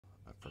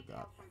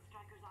Forgot.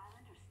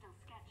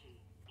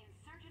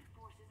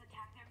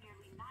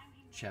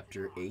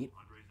 Chapter 8,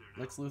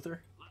 Lex Luthor?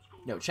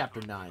 No,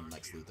 Chapter 9,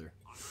 Lex Luthor.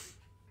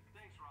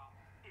 Thanks, Rob.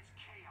 It's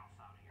chaos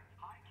out here.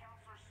 High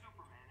Counselor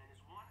Superman and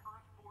his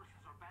One-Earth forces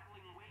are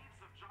battling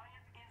waves of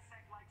giant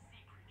insect-like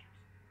sea creatures.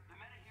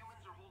 The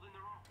metahumans are holding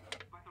their own,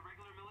 but the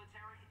regular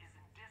military is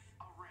in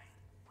disarray.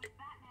 With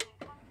Batman and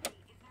company,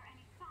 is there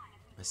any sign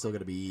of... I still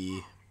gotta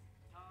be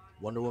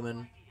Wonder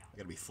Woman, I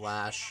gotta be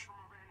Flash,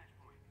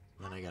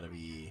 then I gotta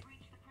be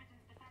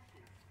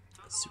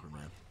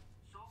Superman.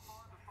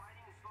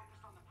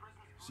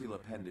 Seal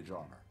appendage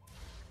armor.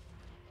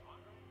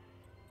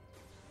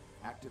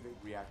 Activate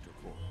reactor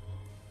core.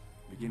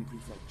 Begin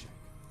pre-flight check.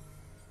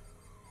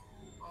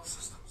 All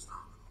systems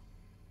nominal.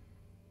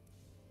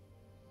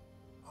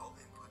 All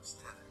inputs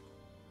tethered.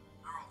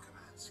 Neural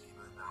command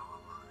schema now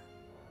online.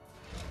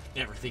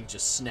 Everything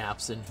just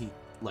snaps and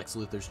Lex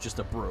Luthor's just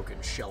a broken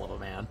shell of a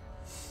man.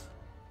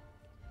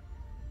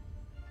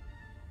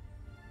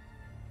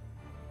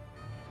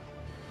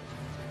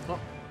 Oh.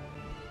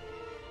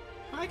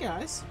 Hi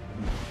guys.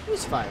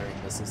 Who's firing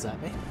missiles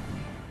at me?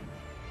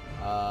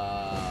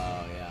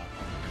 Oh, yeah.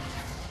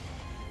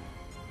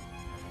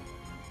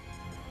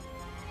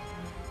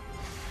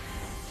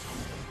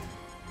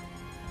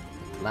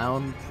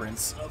 Clown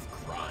Prince of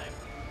Crime.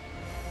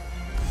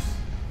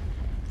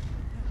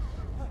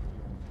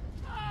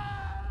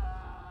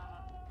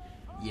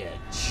 Yeah,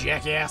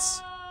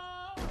 jackass.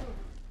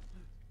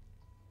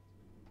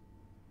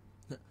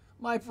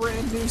 My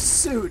brand new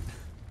suit.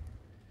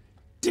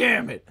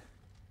 Damn it.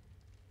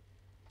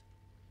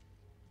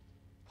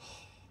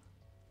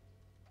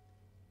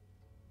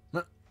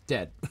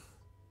 Dead.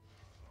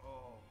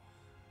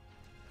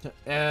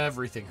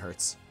 Everything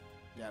hurts.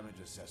 Damage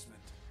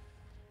assessment.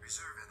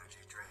 Reserve energy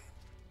drain.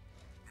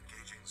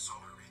 Engaging solar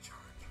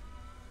recharge.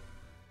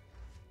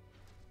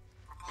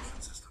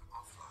 Propulsion system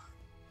offline.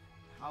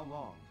 How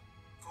long?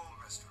 Full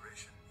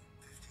restoration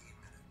in 15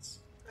 minutes.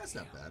 That's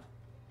not bad.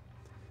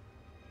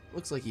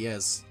 Looks like he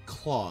has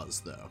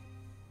claws, though.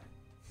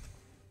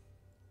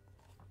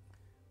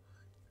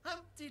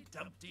 Humpty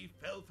Dumpty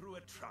fell through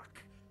a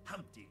truck.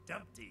 Humpty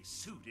Dumpty's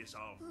suit is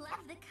all...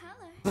 Love the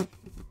color.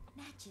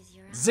 Matches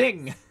your eyes.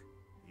 Zing!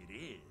 It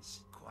is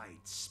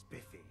quite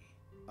spiffy.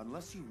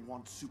 Unless you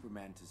want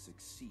Superman to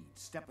succeed,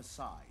 step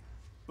aside.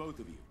 Both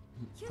of you.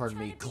 You Pardon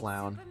trying me, to beat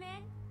clown.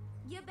 Superman?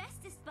 Your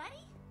bestest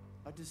buddy?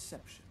 A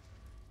deception.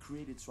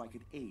 Created so I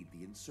could aid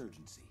the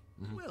insurgency.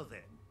 Well then,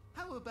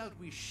 how about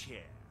we share?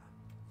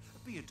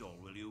 Theodore,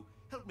 will you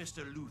help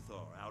Mr.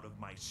 Luthor out of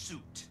my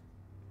suit?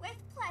 With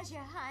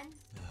pleasure, hun.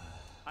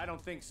 I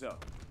don't think so.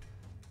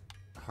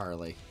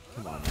 Harley,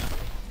 come on.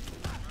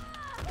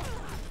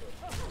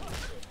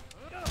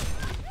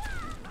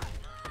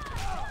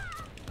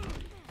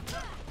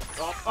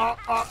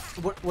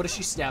 What is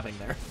she stabbing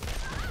there?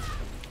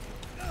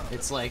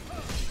 It's like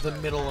the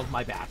middle of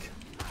my back.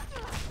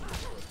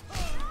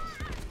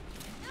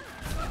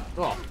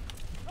 Oh.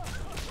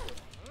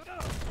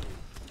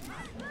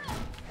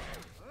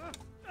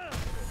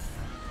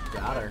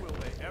 Got her. Will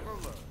they ever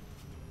learn?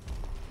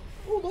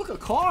 Oh, look, a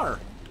car.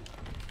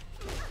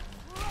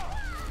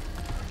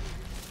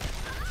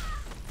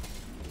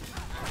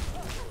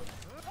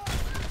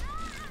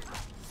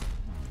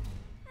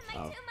 Am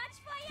I too much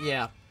for you?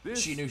 Yeah,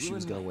 she knew she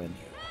was gonna win.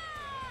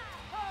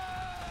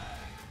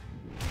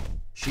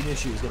 She knew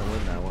she was gonna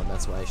win that one.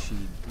 That's why she,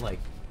 like,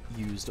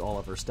 used all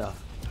of her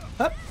stuff.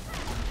 Hup.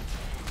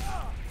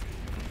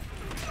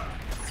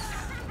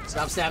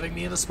 Stop stabbing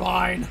me in the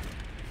spine!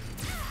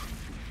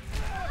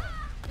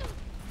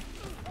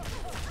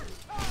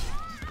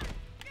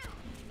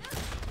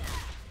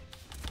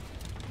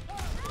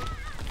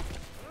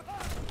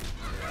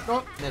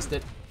 Oh, missed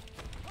it.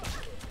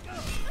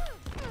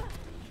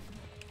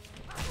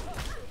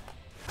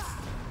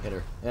 Hit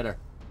her, hit her.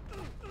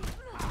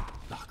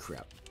 Oh,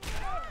 crap.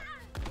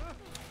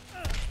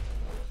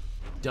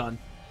 Done.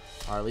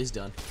 Harley's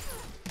done.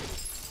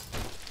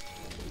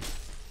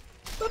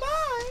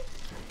 Bye-bye!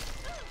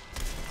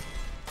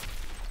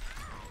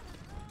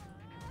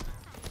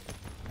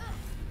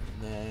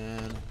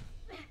 Then...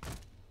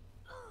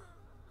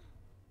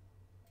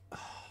 I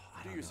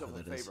don't know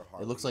who that is.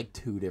 It looks like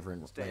two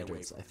different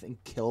bandits. I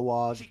think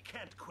Kilowog She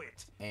can't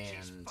quit.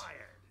 She's and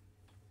fired.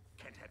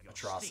 Can't have your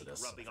Atrocitus,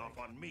 stink rubbing I off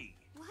on me.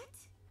 What?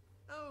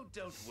 Oh,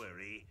 don't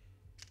worry.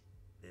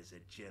 There's a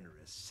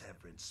generous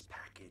severance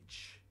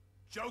package.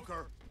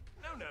 Joker!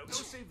 No, go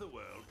save the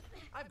world.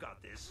 I've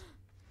got this.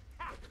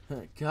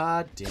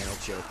 God damn it,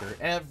 Joker.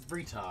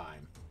 Every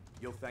time.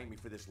 You'll thank me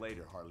for this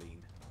later, Harleen.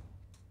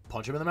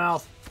 Punch him in the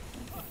mouth.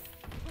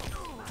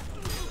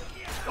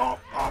 Oh,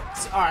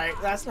 alright,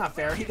 that's not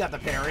fair. He got the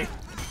parry.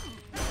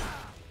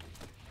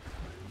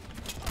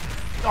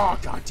 Oh,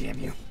 god damn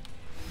you.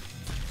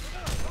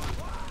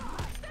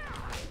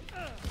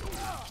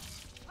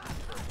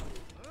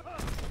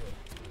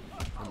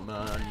 Come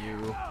on,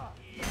 you.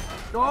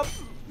 Nope.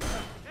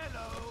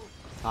 Hello.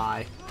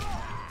 Hi.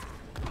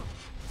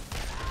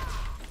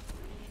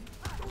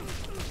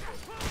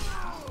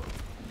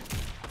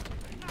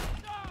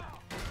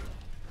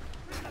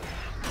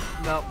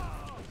 Nope.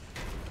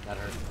 That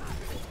hurt.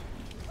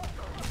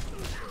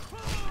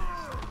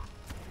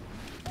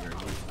 You're a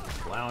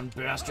clown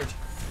bastard.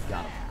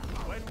 Got him.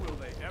 When will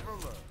they ever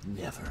learn?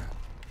 Never.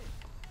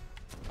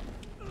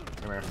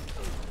 Come here.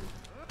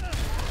 I'm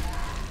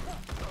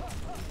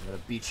gonna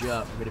beat you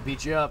up. I'm gonna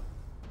beat you up.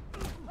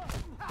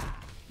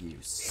 You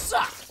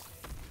suck!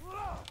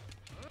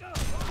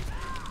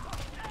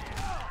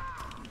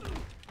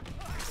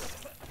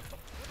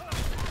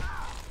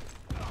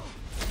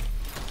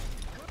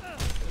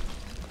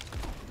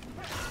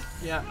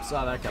 Yeah,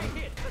 saw that coming.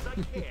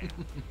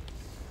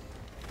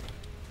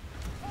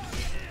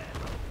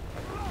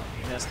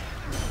 Missed.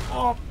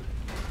 Oh!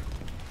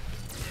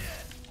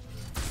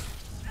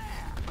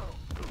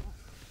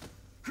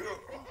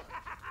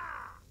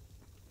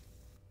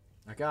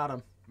 I got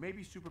him.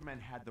 Maybe Superman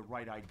had the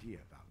right idea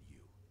about you.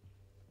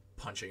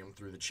 Punching him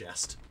through the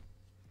chest.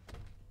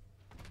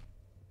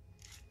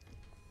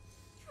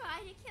 Try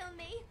to kill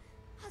me.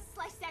 I'll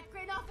slice that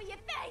grin off of your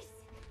face.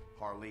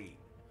 Harleen,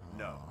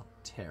 no. Aw,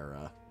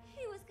 Tara.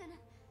 He was gonna...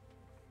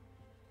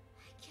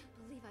 I can't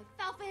believe I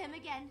fell for him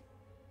again.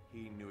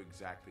 He knew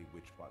exactly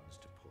which buttons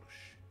to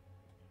push.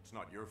 It's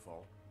not your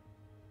fault.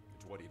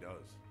 It's what he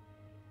does.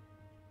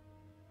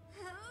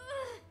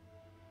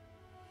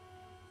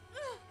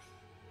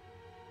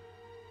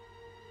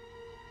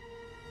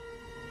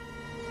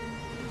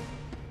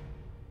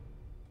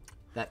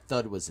 That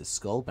thud was his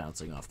skull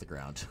bouncing off the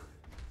ground.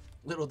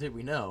 Little did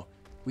we know,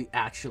 we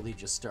actually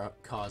just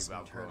caused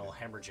internal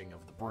hemorrhaging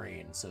of the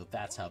brain, so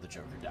that's how the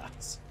Joker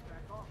dies.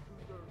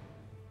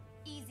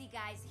 Easy,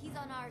 guys. He's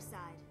on our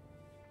side.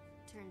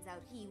 Turns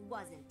out he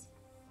wasn't.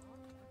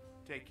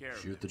 Take care of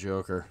Shoot him. the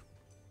Joker.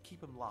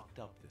 Keep him locked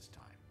up this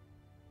time.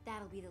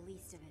 That'll be the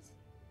least of it.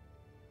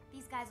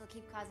 These guys will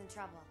keep causing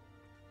trouble.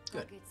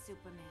 Good. Look at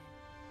Superman.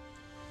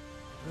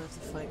 Do I have to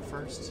fight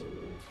first?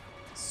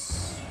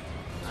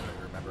 I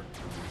don't remember.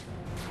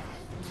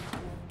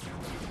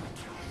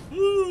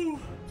 Woo!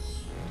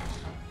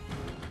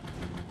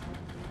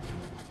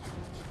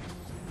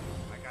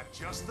 I got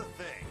just the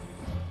thing.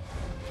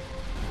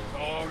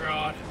 Oh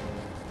god.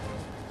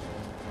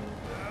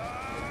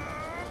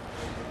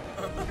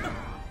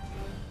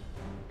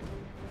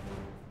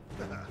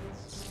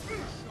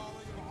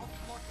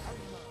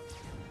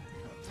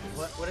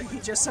 What did he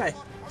just say?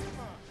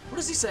 What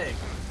is he saying?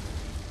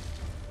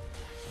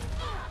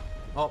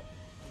 Oh,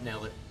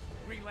 nailed it.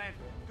 Green Lantern,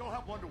 go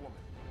help Wonder Woman.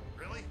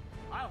 Really?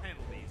 I'll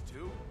handle these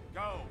two.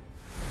 Go.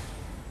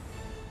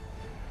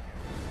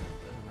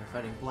 Am I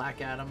fighting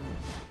Black Adam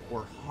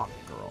or Hawk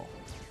Girl?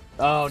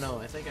 Oh no,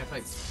 I think I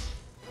fight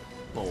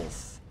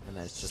both, and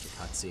then it's just a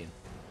cutscene.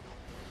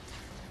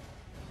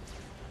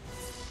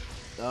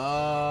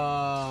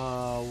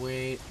 Oh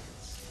wait,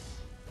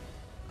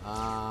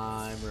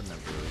 I'm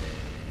remembering.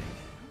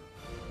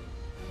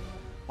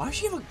 Why does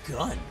she have a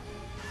gun?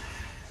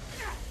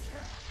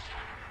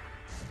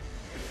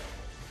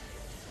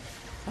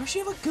 Why does she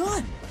have a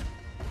gun?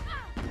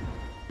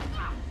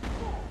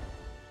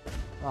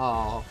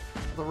 Oh,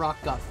 the Rock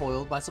got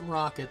foiled by some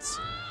rockets.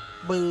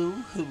 Boo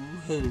hoo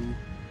hoo.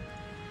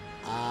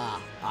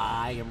 Ah,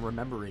 I am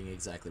remembering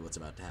exactly what's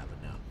about to happen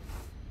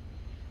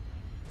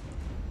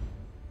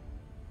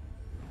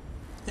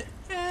now.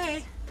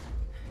 Hey!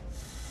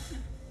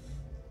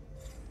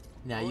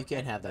 Now you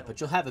can't have that, but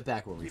you'll have it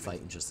back when we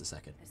fight in just a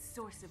second. The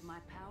source of my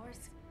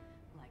powers?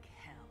 Like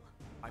hell.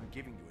 I'm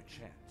giving you a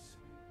chance.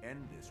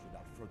 End this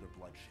without further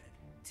bloodshed.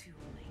 Too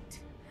late.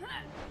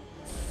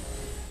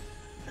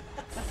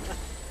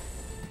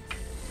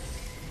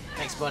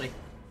 Thanks, buddy.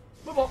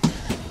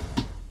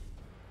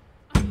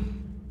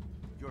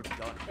 You're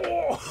done.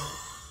 Oh.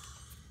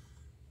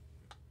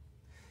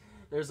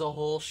 There's a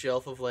whole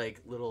shelf of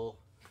like little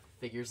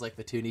figures like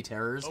the Toonie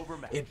Terrors.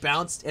 Overmatched. It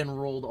bounced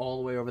and rolled all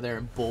the way over there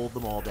and bowled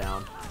them all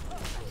down.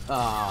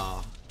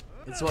 Ah,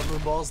 it's what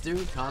moonballs do.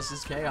 It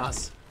causes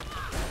chaos.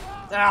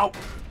 Ow!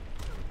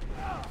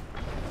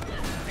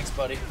 Thanks,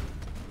 buddy.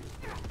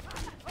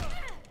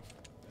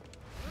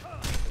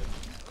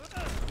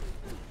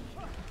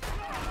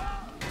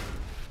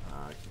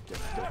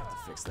 Don't have to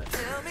fix that.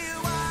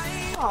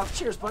 Oh,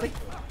 cheers, buddy.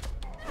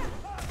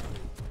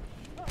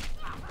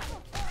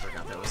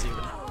 Forgot that was even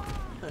a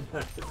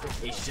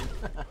notification.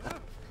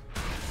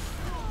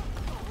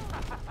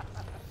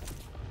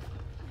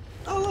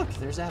 Oh, look,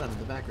 there's Adam in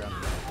the background.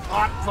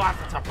 I'm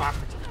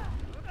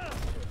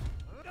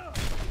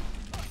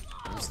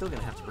still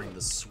gonna have to bring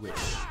the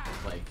Switch,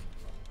 like,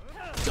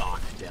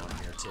 dock down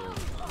here, too.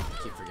 I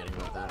keep forgetting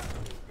about that.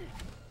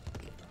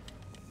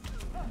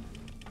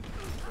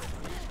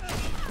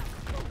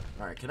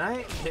 Alright, can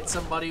I hit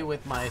somebody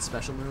with my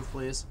special move,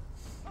 please?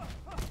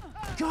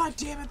 God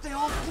damn it, they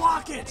all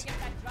block it!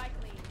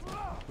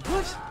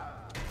 What?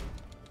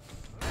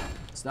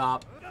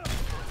 Stop.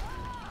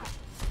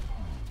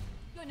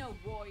 You're no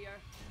warrior.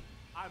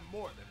 I'm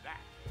more than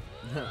that.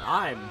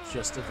 I'm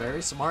just a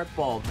very smart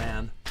bald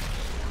man.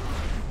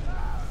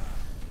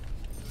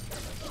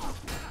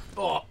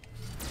 Oh.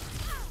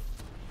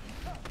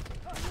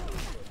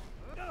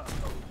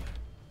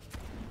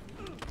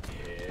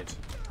 Hit.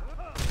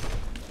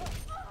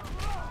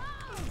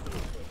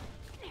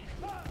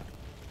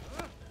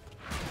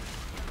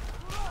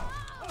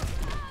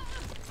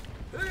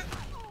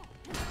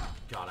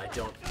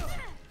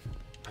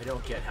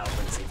 get how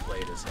Lindsay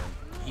played as him.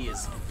 He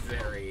is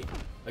very,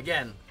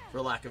 again,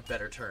 for lack of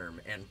better term,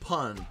 and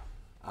pun,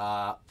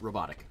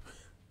 robotic.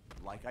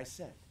 Like I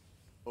said,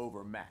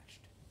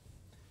 overmatched.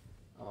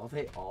 Oh,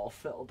 they all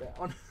fell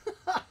down.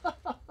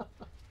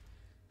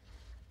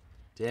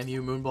 Damn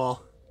you, Moonball.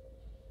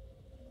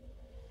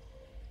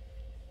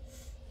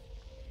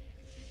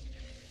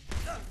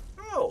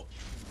 Oh!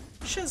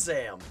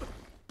 Shazam!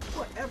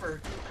 Whatever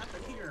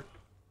happened here?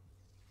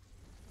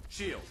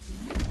 Shield.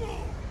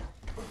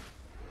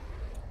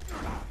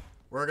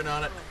 Working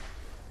on it.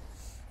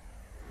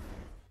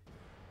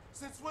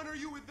 Since when are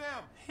you with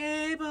them?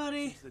 Hey,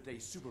 buddy. Since the day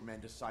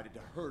Superman decided to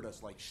herd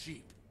us like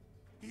sheep.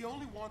 He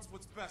only wants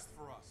what's best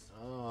for us.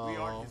 We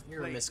are Oh, his you're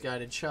a plaything.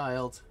 misguided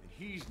child. And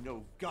he's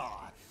no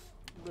god.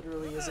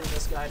 Literally is a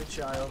misguided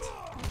child.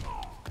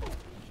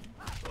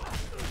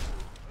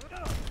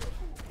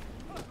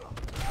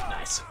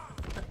 Nice.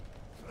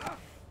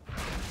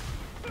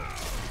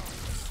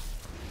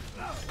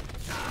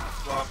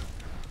 Well,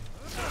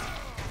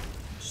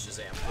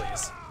 Shazam,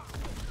 please.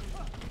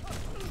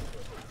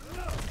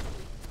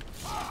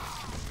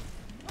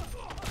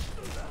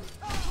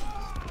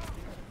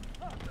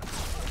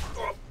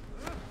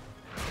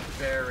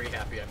 Very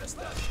happy I missed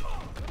that.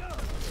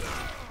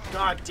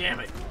 God damn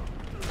it.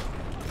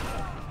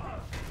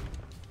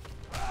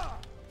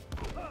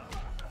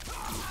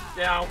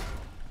 Down.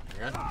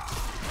 Hang on.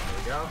 There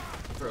we go.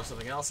 Throw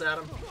something else at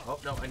him. Oh,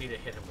 no, I need to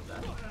hit him with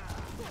that.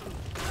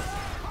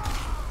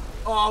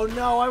 Oh,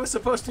 no, I was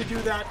supposed to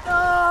do that.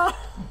 Ah!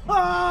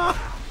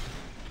 Ah!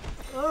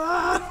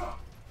 Ah!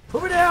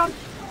 Put me down!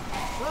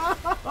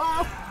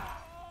 Ah!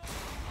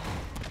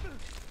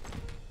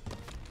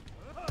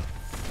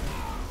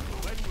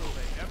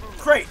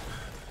 Great!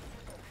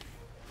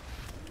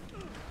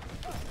 Come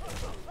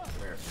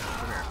here.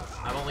 Come here.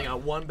 I've only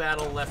got one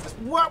battle left.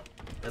 Whoop!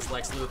 As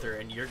Lex Luthor,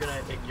 and you're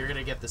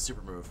gonna get the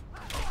super move.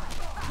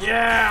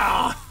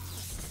 Yeah!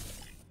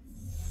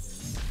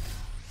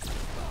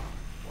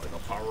 By the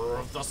power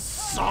of the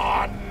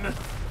sun!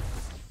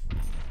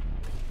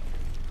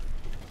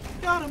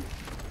 Got him!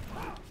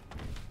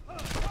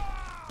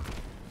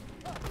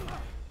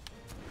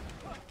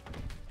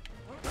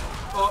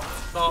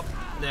 Oh,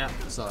 yeah,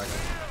 sorry.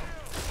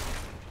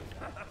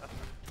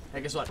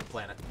 Hey, guess what?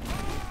 Planet.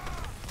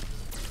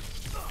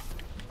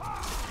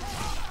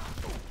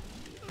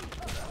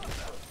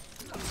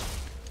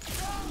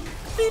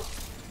 Beep.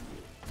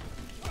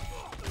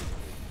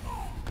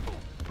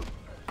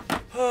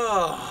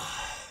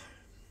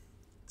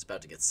 It's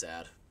about to get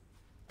sad.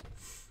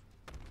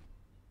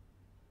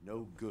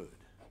 No good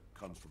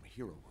comes from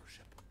hero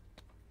worship.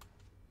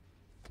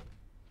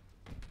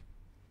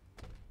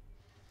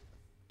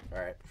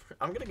 Alright,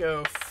 I'm gonna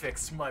go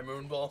fix my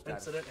moonball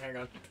incident. Hang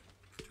on.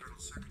 Internal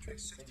circuitry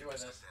 60% Enjoy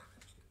this.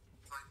 damaged.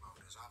 Flight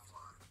mode is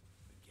offline.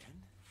 Again?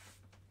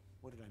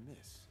 What did I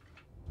miss?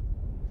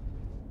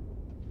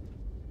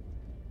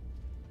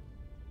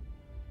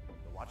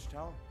 The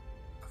watchtower?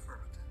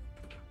 Affirmative.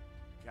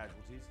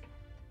 Casualties?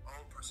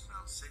 All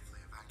personnel safely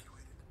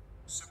evacuated.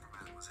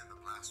 Superman was in the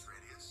blast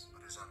radius,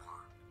 but is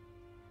unharmed.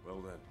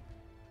 Well then.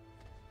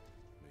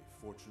 May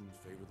fortune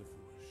favor the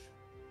foolish.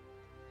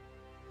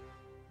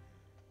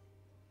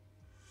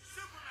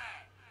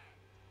 Superman!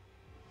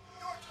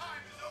 Your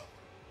time is over!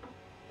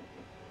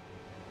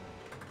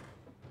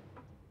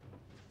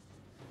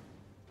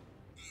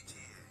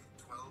 ETA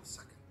 12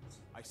 seconds.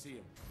 I see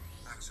him.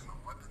 Maximum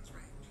weapons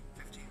range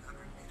 1500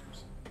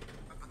 meters.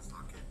 Weapons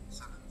lock in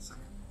 7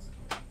 seconds.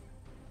 5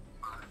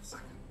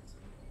 seconds.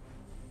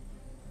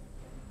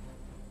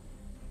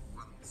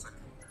 1 second.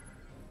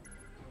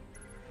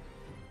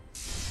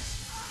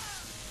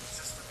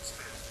 Systems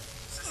failed.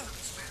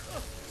 Systems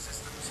failed.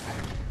 Systems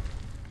failed.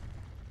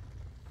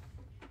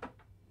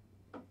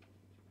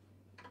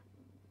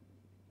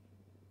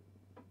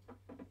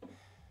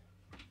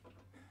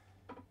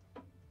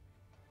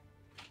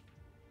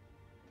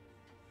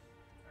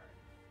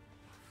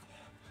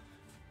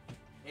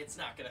 It's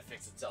not gonna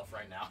fix itself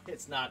right now.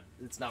 It's not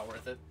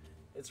worth it.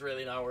 It's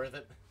really not worth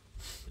it.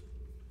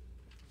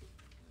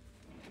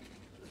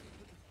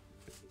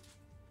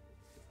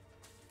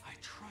 I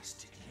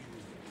trusted you.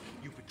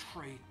 You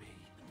betrayed me.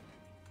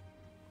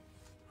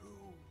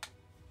 Who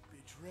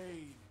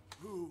betrayed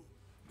who?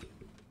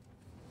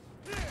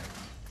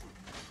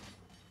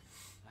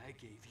 I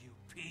gave you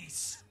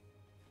peace.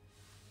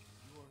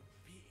 Your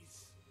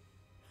peace.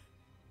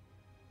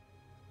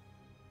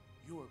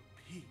 Your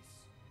peace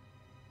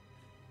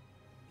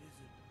is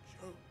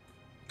a joke.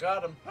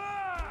 Got him.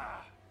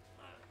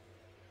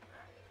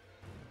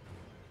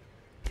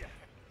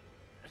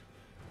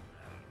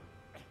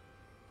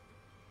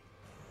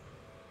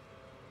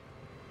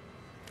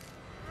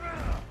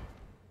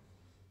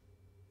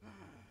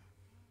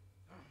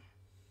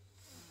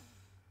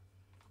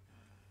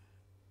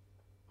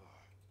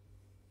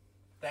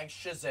 Thanks,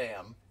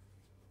 Shazam.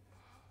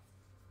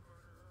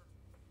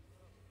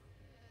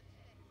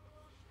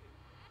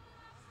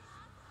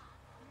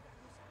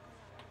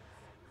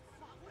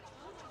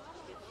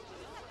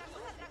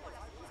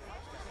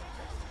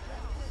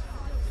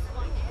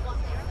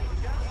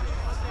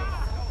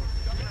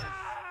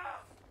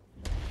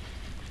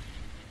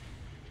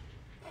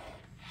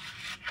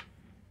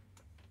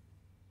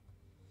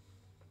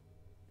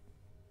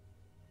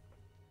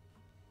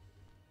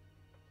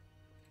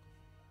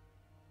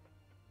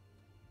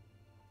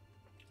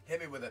 Hit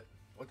me with it.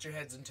 What's your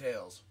heads and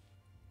tails?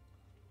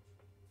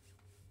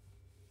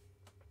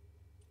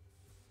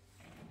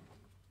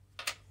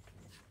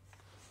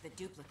 The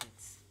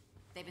duplicates.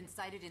 They've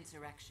incited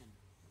insurrection.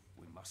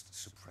 We must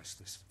suppress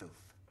this filth.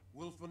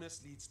 Willfulness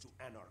leads to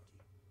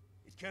anarchy.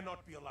 It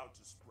cannot be allowed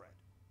to spread.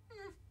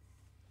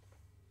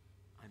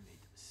 I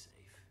made them safe.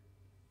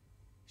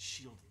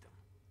 Shielded them.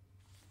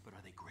 But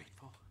are they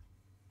grateful?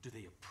 Do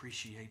they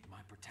appreciate my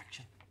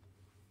protection?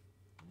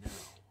 No.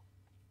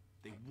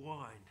 They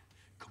whine,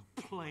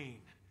 complain,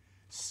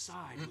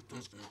 side with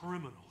those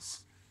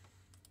criminals.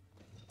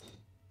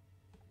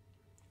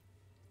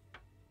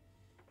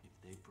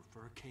 If they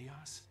prefer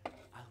chaos,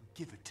 I'll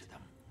give it to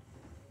them.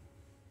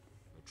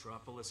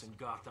 Metropolis and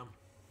Gotham,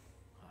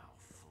 I'll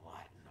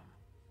flatten them.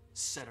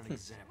 Set an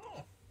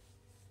example.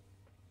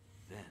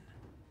 Then,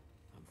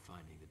 I'm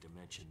finding the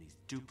dimension these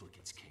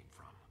duplicates came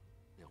from.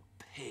 They'll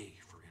pay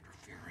for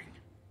interfering.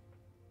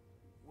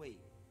 Wait,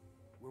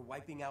 we're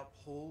wiping out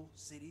whole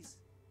cities?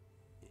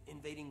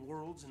 Invading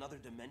worlds and other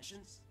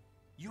dimensions?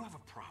 You have a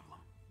problem,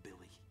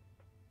 Billy.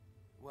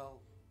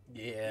 Well,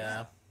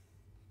 Yeah.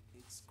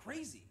 it's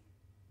crazy.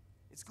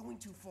 It's going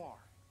too far.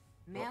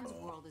 Man's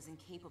world is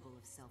incapable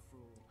of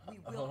self-rule. We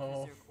will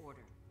preserve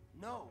order.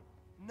 No,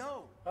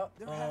 no.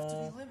 There have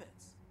to be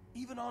limits.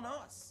 Even on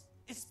us.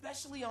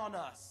 Especially on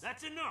us.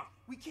 That's enough!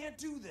 We can't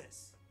do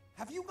this.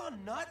 Have you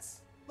gone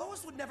nuts?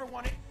 Lois would never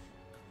want it.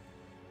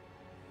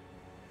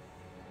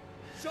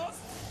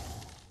 Just...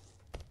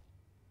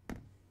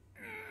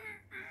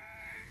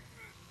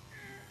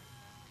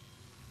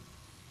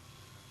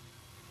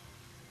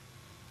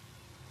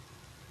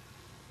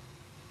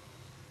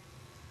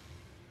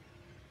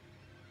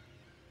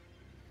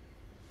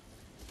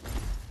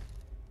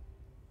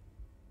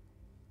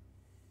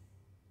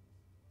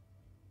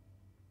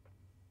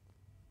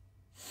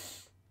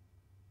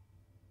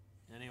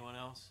 Anyone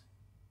else?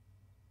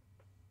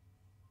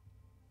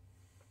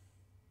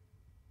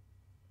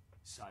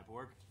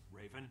 Cyborg,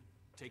 Raven,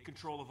 take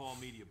control of all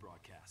media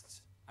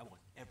broadcasts. I want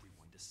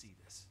everyone to see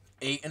this.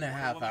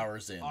 8.5 Woman,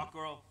 hours in.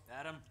 Hawkgirl,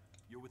 Adam,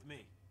 you're with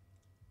me.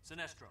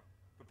 Sinestro,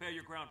 prepare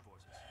your ground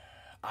forces.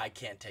 I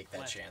can't take that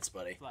Flash. chance,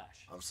 buddy.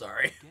 Flash. I'm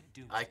sorry. Get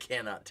Doom. I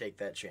cannot take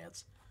that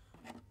chance.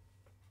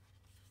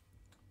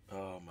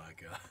 Oh my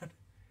god.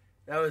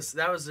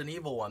 That was an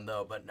evil one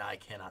though, but no, I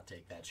cannot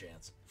take that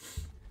chance.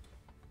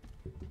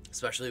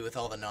 Especially with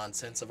all the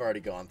nonsense I've already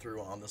gone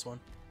through on this one.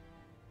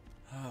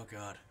 Oh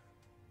god.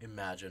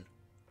 Imagine.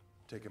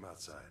 Take him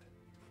outside.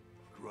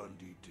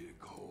 Grundy dig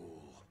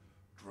hole,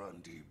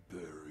 Grundy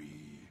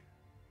bury.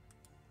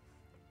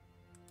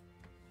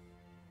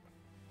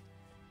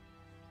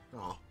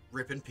 Oh,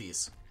 rip in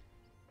peace.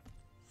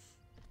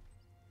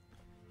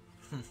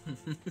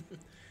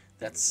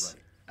 That's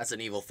an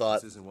evil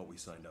thought. This isn't what we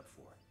signed up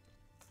for.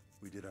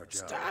 We did our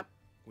job. Stop.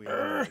 We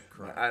are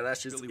My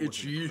eyelashes Billy wasn't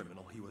itchy. a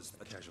criminal. He was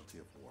a casualty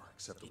of war.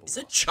 Acceptable. He's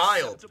a loss.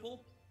 child.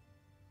 Acceptable?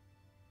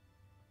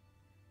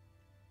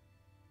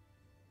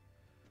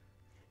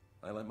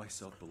 I let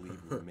myself believe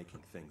we were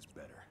making things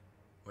better.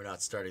 We're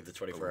not starting the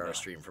Oh, 24-hour no.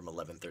 stream from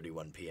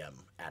 11:31 p.m.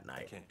 at I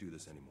night. can't do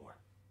this anymore.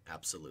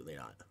 Absolutely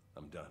not.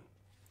 I'm done.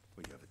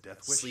 When you have a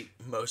death wish, Sleep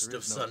most there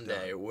of is no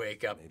Sunday. done.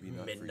 Wake up Maybe not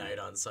for midnight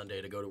you. on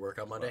Sunday to go to work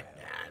on Monday. I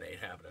Nah, it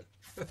ain't happening.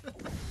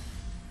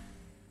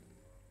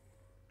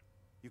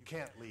 You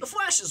can't leave. The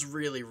Flash is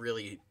really,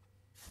 really,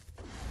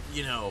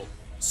 you know,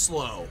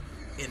 slow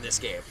in this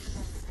game.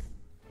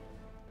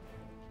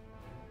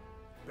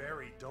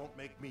 Barry, don't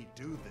make me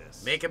do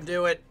this. Make him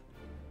do it.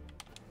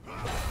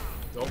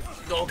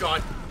 Oh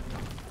god.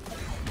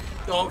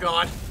 Oh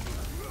god.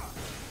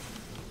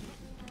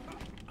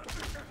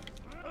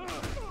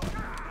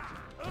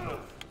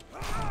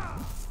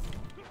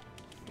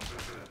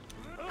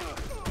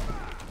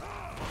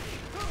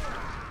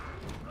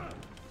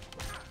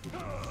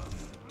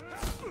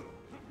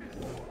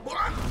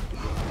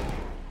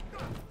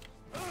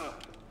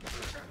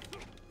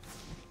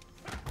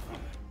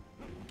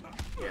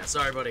 Yeah,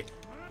 sorry, buddy.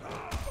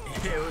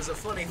 It was a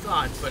funny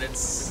thought, but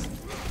it's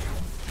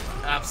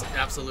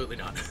absolutely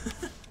not.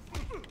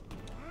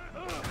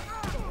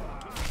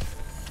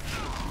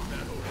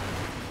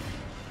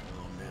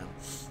 Oh man,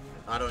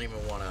 I don't even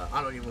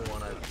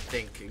wanna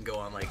think and go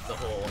on like the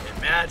whole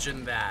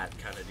imagine that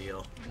kind of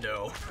deal.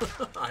 No,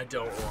 I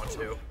don't want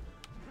to.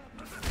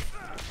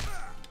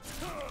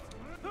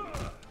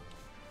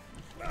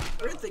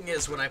 Weird thing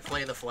is, when I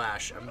play the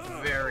Flash, I'm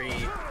very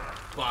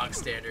bog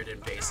standard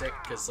and basic,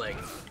 because like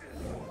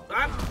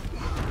I'm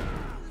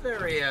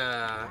very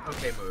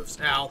okay moves.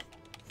 Ow.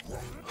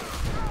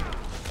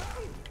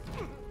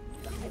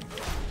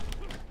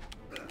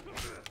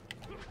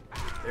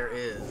 There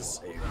is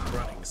a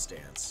running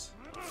stance.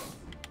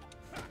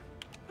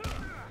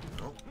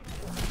 No.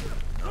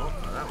 No,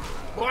 not that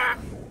one.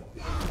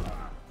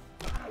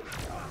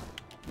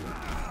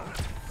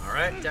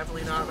 Alright,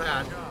 definitely not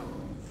that.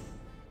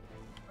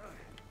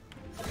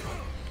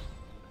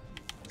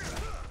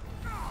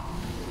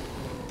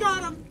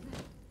 Got him!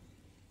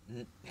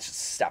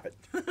 Just stop it.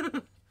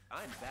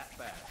 I'm that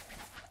bad.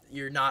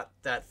 You're not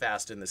that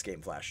fast in this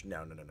game, Flash.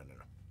 No.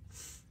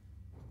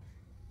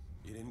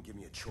 You didn't give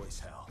me a choice,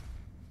 Hal.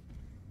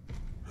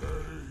 Hey,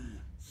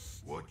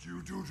 what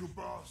you do to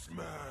boss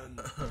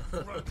man?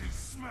 Grundy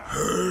smash.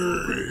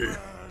 Hey.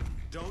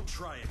 Don't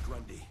try it,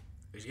 Grundy.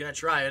 He's gonna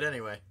try it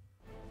anyway.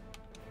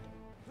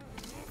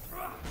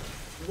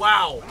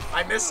 Wow,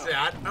 I missed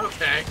that.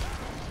 Okay.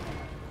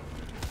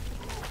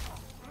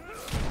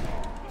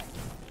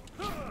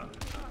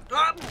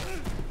 Ah!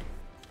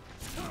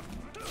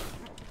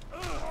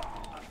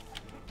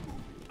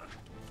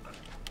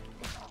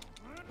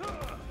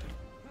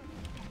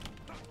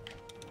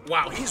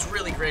 Wow, he's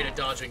really great at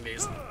dodging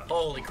these.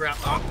 Holy crap.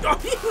 Oh.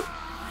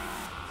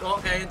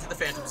 Okay, into the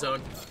Phantom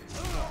Zone.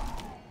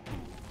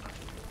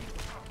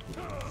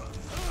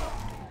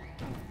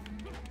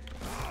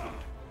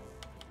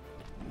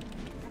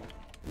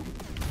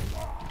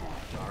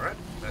 Alright,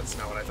 that's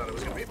not what I thought it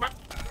was going to be. Alright,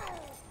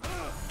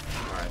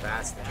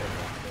 that's the kill I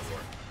want to go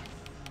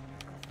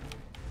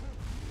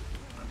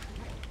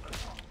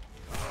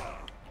for.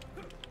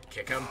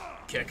 Kick him.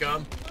 Kick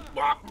him.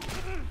 Wah.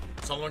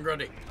 Solomon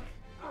Grundy.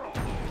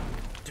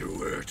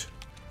 Do it.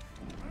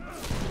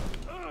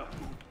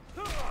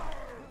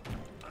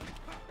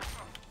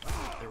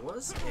 There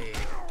was a...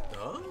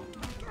 Oh?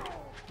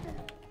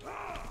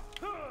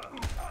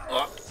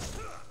 Oh.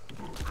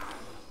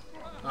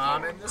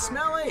 I'm in the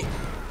smelly.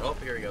 Oh,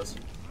 here he goes.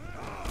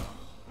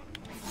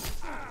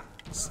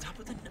 Stop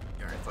with the...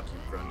 Alright, fuck you,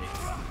 Grundy.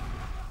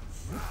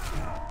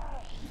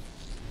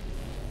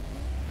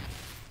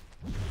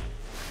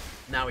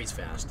 Now he's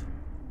fast.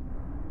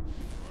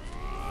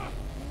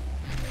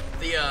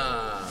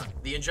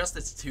 The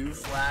Injustice 2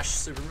 Flash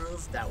super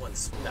move, that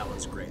one's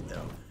great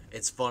though.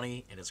 It's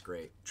funny and it's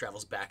great.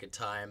 Travels back in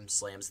time,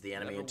 slams the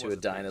enemy into a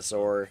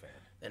dinosaur,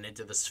 and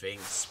into the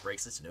Sphinx,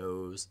 breaks its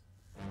nose.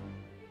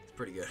 It's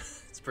pretty good.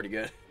 It's pretty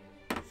good.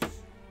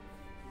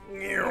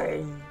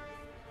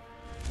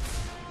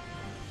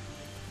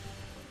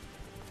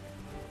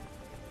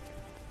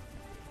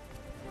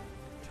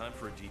 Time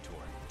for a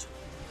detour.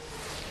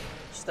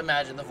 Just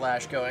imagine the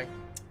Flash going,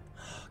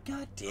 oh,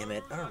 God damn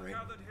it, alright.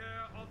 Gathered here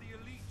are the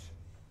elite,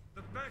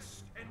 the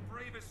best and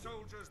bravest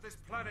soldiers this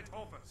planet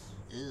offers.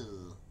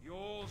 Ew.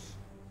 Yours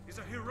is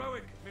a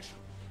heroic mission.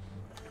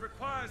 It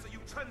requires that you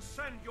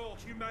transcend your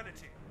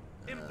humanity,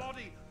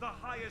 embody the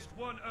highest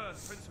one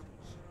Earth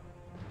principles.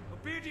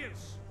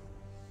 Obedience,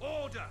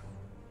 order,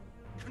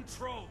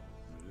 control.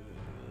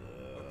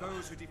 But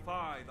those who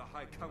defy the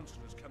High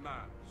Counselor's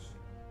commands,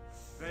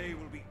 they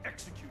will be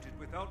executed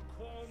without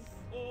qualm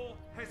or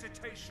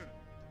hesitation.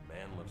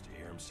 Man loves to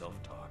hear himself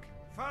talk.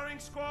 Firing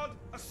squad,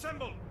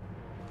 assemble!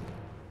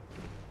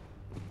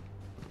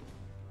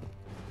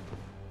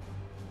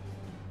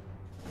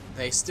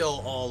 They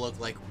still all look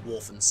like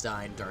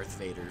Wolfenstein Darth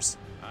Vaders.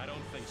 I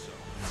don't think so.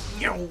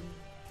 Yo!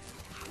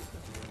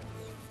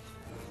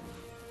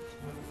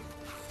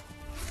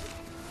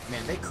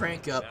 Man, they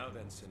crank up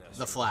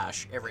the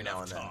Flash every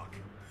now and then.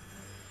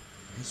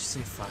 Did you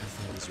say 5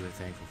 things you were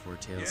thankful for,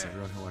 Tails?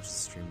 Everyone who watches the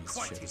stream these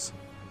shits.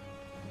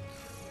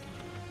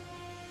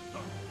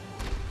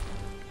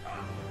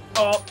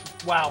 Oh,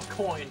 wow,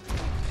 coin.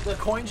 The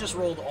coin just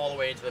rolled all the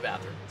way into the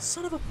bathroom.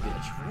 Son of a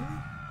bitch, really?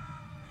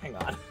 Hang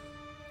on.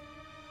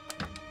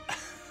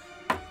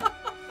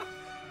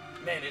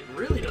 Man, it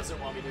really doesn't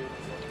want me doing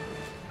this one.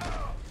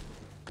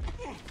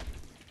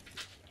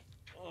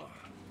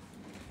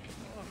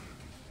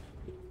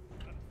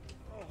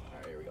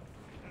 Alright, here we go.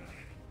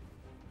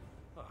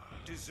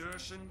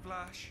 Desertion,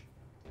 Flash?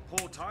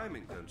 Poor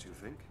timing, don't you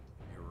think?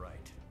 You're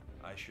right.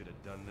 I should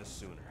have done this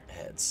sooner.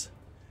 Heads.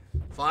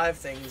 5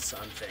 things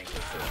I'm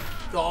thankful for.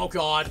 Oh,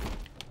 God.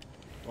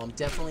 Well, I'm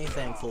definitely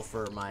thankful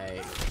for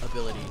my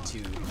ability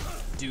to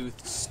do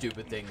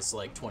stupid things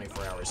like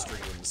 24-hour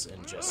streams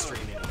and just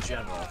streaming in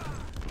general.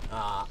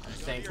 I'm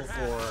thankful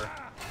for...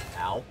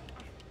 Ow.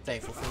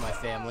 Thankful for my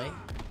family,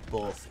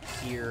 both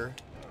here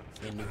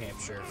in New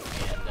Hampshire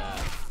and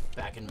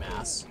back in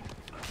Mass.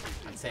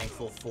 I'm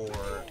thankful for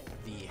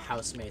the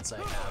housemates I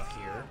have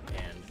here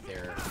and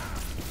their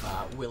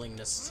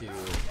willingness to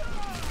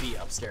be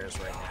upstairs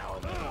right now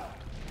and then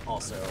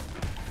also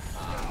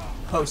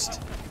host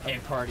a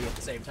party at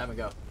the same time and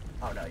go,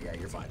 oh no, yeah,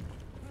 you're fine.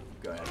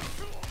 Go ahead.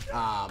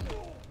 I'm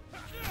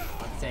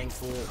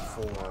thankful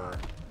for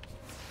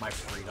my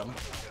freedom.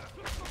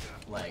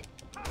 Like,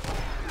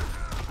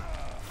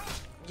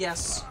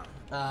 yes,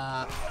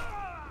 there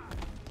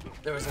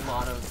was a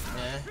lot of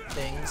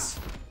things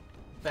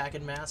back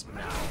in Mass, but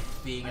now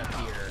being up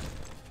here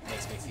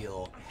makes me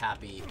feel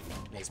happy,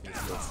 makes me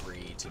feel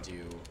free to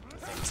do the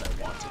things I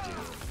want to do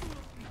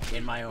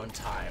in my own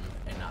time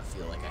and not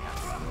feel like I have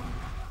to do them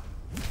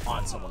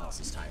on someone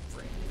else's time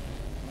frame.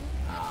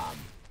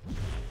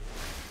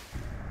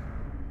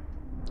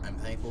 I'm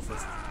thankful for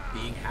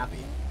being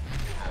happy,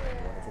 having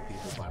wonderful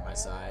people by my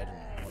side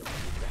and wonderful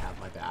people to have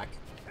my back.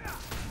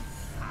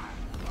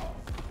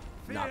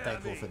 Not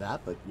thankful for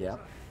that, but yeah.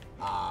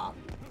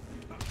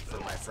 For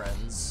my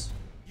friends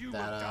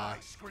that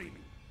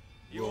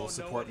will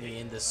support me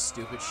in this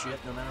stupid shit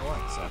no matter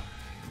what, so.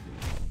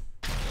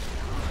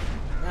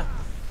 Yeah.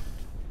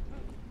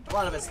 A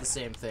lot of it's the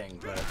same thing,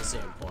 but at the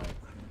same point,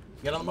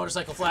 Get on the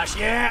motorcycle, Flash.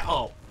 Yeah!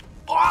 Oh.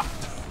 Oh!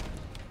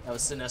 That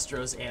was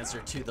Sinestro's answer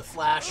to the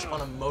Flash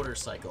on a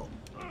motorcycle.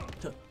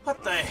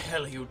 What the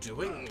hell are you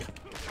doing?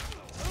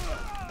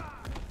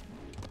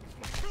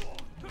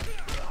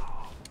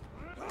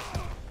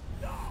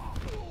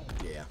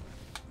 Yeah. Yeah,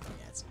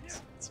 it's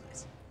nice. It's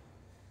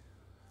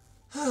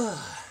nice.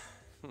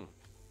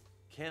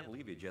 Can't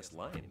leave you just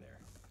lying there.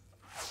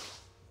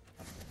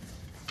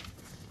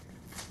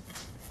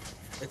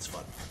 It's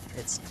fun.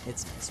 It's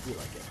nice. We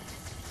like it.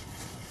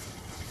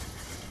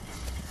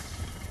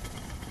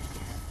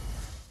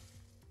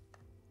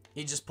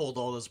 He just pulled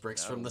all those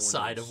bricks from the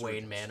side of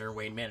Wayne Manor.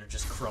 Wayne Manor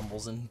just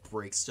crumbles and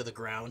breaks to the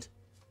ground.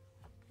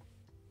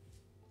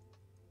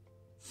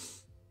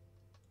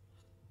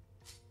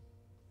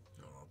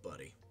 Oh,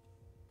 buddy.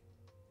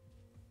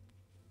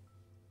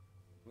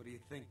 What do you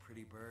think,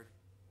 pretty bird?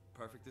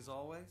 Perfect as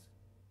always?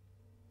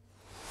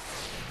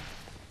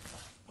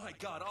 My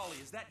God, Ollie,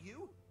 is that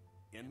you?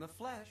 In the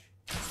flesh.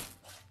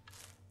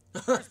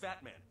 Where's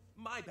Batman?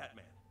 My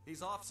Batman.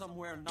 He's off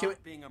somewhere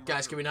not being a murderer.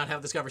 Guys, can we not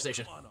have this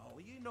conversation? Come on,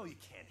 Ollie, you know you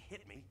can't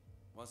hit me.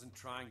 Wasn't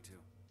trying to.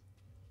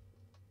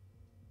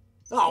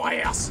 Oh,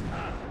 ass!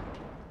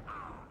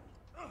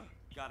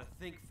 Gotta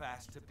think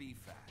fast to be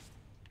fast.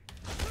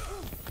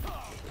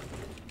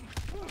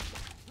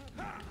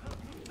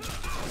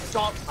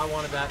 Stop! I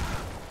wanted that.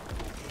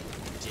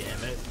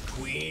 Damn it,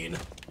 Queen.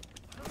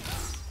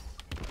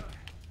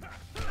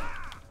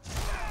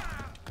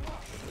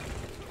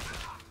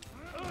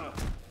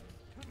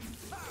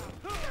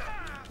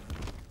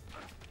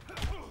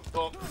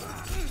 Oh.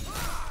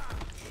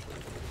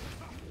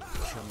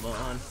 Come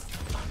on.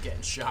 I'm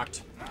getting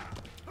shocked.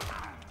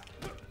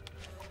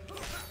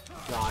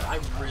 God, I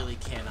really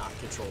cannot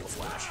control the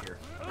Flash here.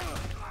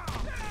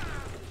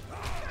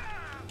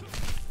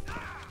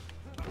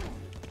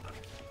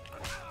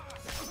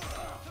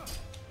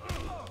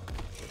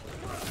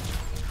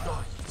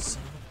 Oh, you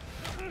son of a...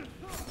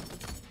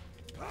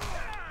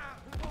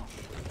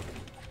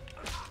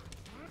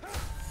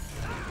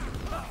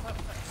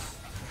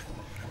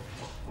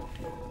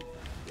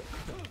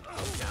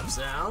 Cap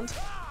sound.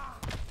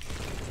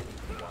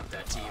 Want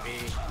that TV.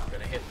 I'm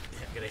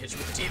gonna hit you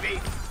with the TV.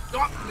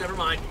 Oh, never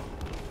mind.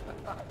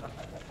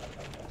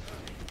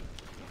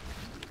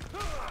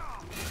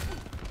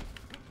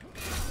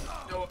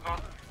 No,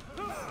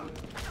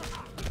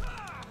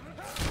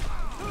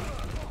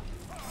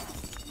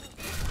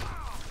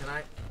 Can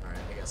I? Alright,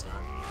 I guess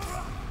not.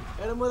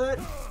 Hit him with it.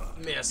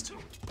 Missed.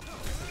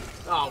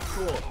 Oh,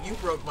 cool. You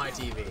broke my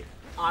TV.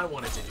 I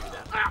wanted to do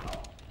that. Ah!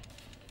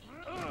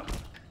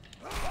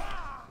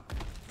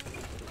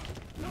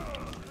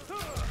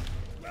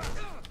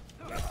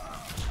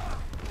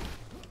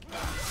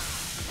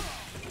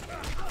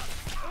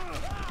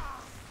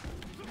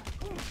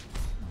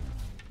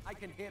 I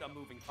can hit a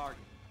moving target.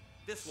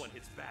 This one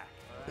hits back.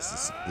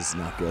 This is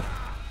not good.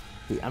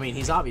 I mean,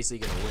 he's obviously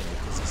gonna win it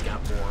because he's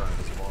got more on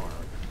his bar.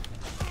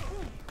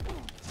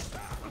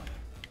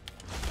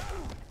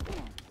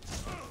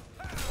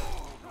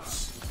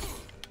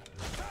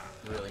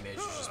 Really made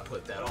you just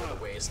put that on the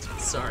waist.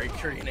 Sorry,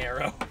 Green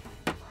Arrow.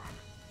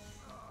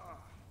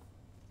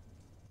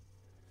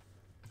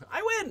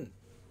 I win!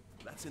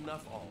 That's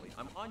enough, Ollie.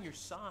 I'm on your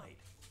side.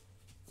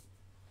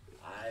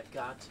 I've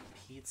got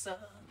pizza.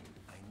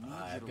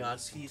 I've to got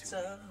listen to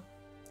pizza.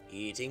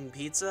 Eating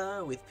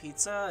pizza with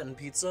pizza and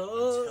pizza.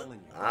 I'm telling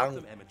you,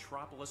 Gotham and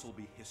Metropolis will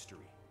be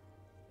history.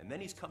 And then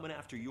he's coming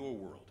after your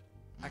world.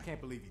 I can't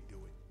believe he'd do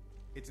it.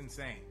 It's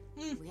insane.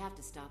 We have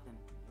to stop him.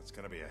 That's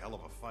gonna be a hell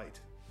of a fight.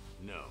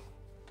 No.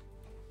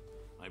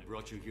 I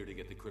brought you here to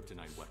get the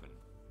kryptonite weapon,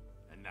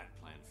 and that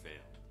plan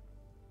failed.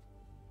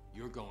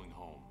 You're going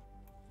home,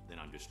 then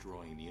I'm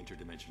destroying the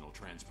interdimensional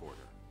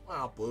transporter.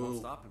 Wow, Won't boo.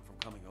 stop him from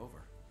coming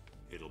over.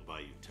 It'll buy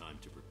you time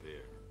to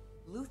prepare.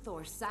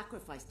 Luthor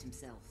sacrificed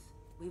himself.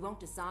 We won't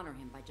dishonor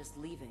him by just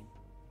leaving.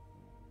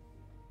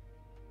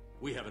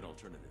 We have an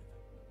alternative.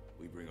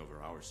 We bring over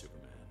our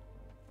Superman.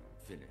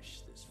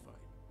 Finish this fight.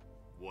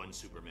 One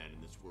Superman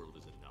in this world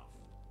is enough.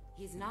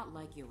 He's not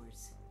like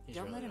yours. He's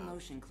Don't really let not.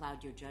 emotion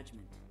cloud your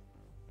judgment.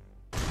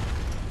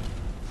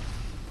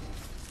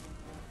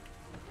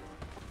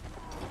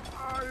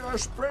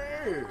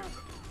 Speed!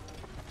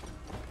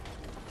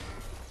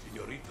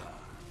 Senorita,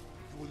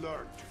 you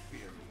learn to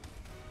fear me.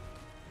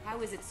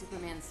 How is it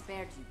Superman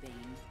spared you,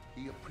 Bane?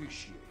 He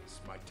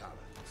appreciates my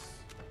talents.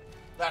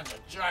 That's a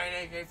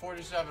giant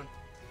AK-47.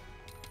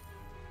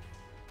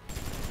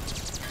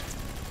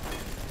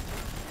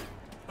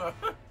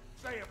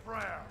 Say a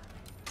prayer.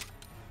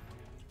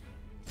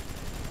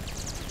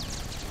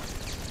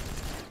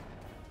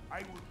 I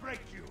will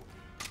break you.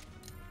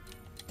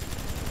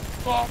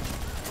 Oh.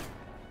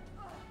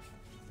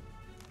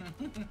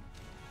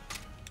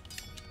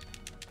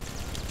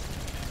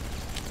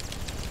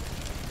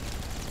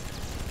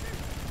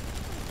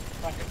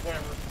 Fucking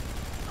whatever.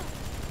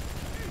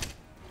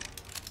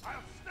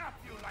 I'll snap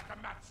you like a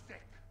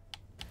matchstick.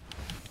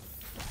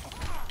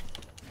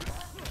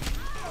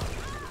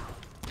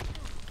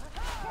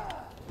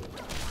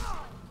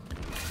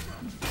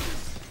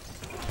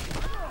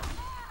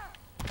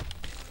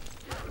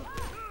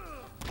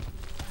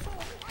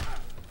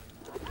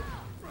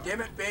 Damn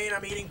it, Bane,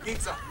 I'm eating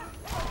pizza.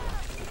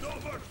 No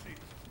mercy.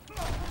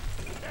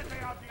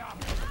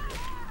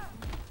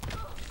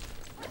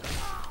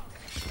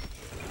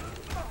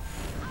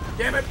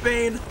 Damn it,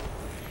 Bane.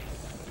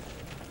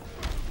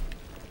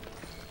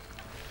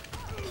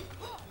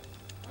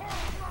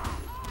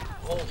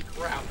 Holy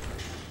crap.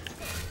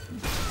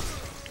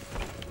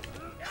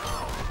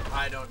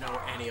 I don't know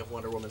any of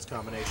Wonder Woman's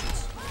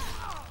combinations.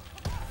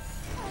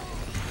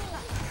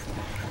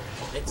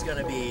 It's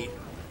gonna be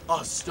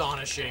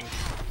astonishing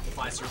if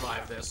I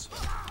survive this.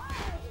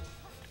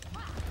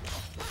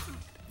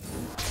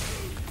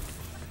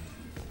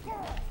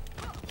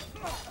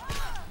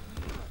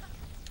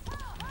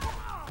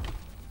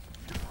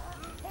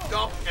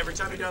 Oh, every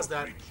time he does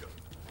that.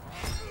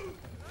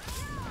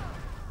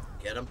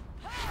 Get him.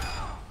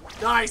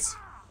 Nice!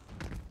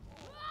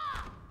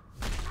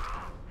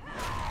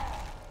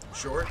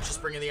 Sure,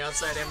 just bringing the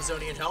outside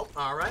Amazonian help.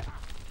 Alright.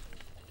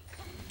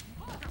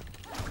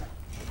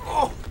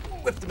 Oh!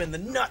 Whipped him in the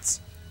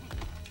nuts!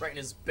 Right in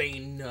his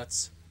Bane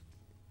nuts.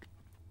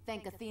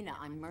 Thank Athena,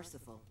 I'm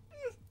merciful.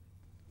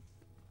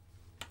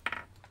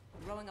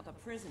 Growing up a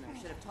prisoner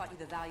should have taught you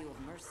the value of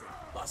mercy.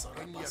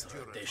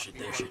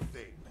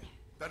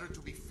 Better to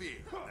be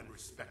feared than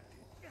respected.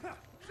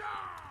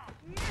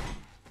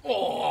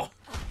 Oh!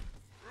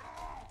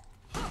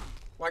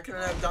 Why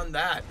couldn't I have done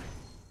that?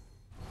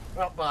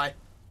 Well, bye.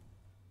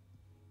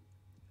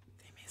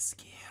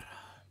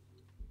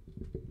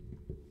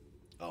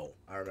 Oh,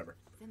 I remember.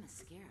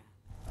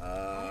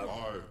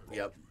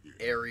 Yep.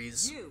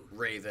 Ares,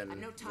 Raven,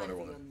 no time Wonder for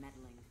Woman. your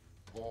meddling.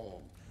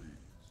 Oh,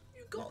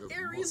 You call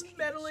Ares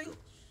meddling?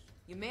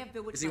 You may have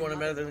bewitched Is he my one of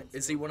mother meddling? once,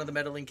 Is he one of the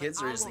meddling kids,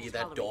 but or I is he won't that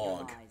tolerate your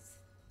dog? lies.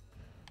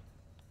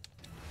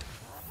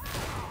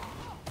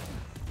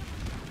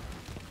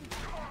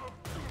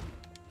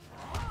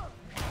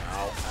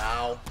 Ow!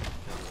 Ow!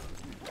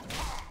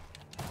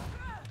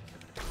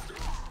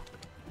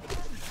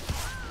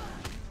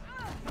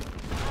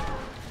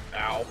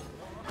 Ow!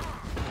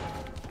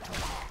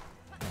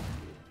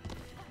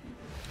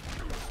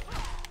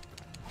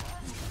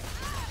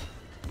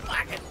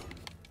 Whack it!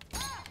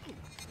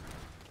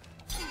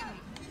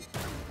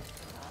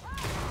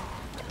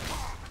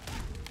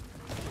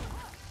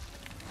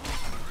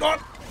 Oh!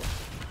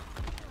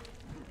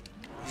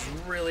 He's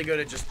really good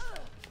at just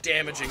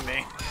damaging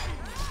me.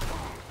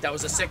 That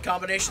was a sick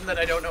combination that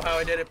I don't know how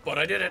I did it, but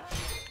I did it.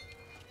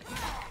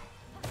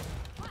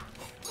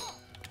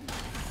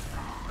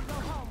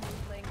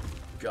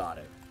 Got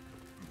it.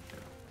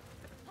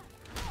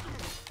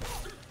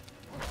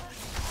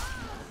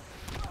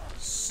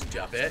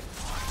 Stop it.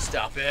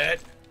 Stop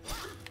it.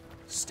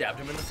 Stabbed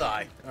him in the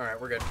thigh. Alright,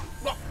 we're good.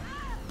 Oh.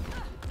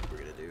 We're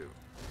gonna do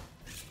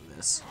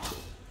this.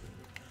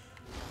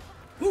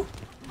 Whew.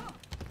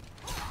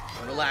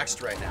 I'm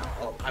relaxed right now.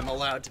 Oh, I'm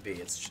allowed to be.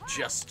 It's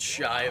just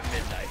shy of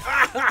midnight.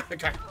 Ah!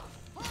 Okay.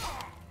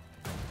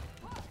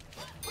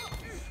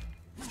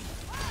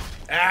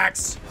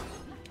 Axe!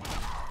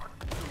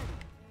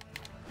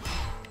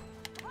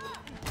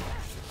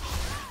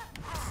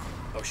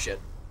 Oh shit.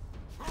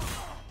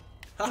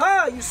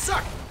 Haha, you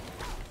suck!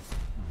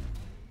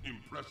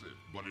 impressive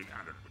but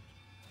inadequate.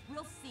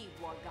 We'll see,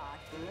 War God.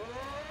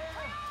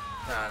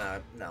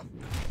 No.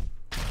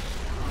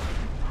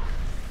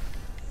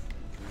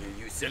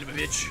 You son of a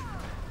bitch.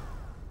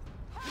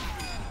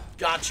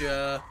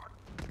 Gotcha.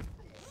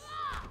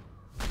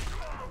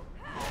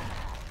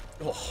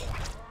 Oh.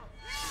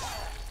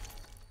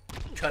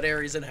 Cut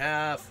Ares in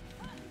half.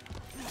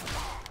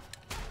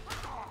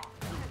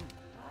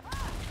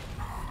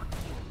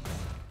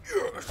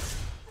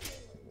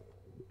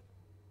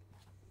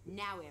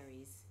 Now,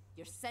 Ares,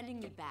 you're sending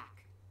me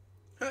back.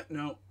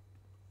 No.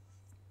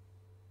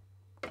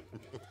 I'm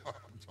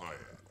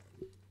tired.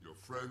 Your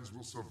friends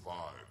will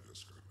survive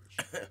this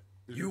skirmish.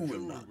 If You will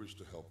truly not. wish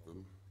to help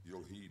them,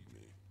 you'll heed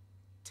me.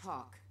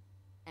 Talk,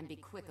 and be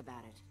quick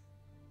about it.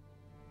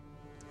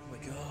 Oh my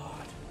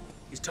god.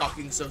 He's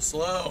talking so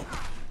slow.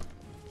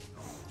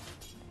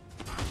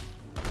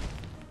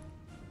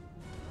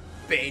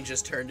 Bane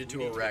just turned into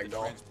We a need to get the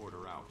ragdoll.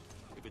 transporter out.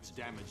 If it's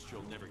damaged,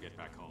 she'll never get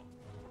back home.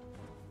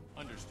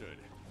 Understood.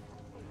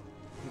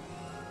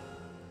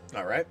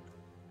 Alright.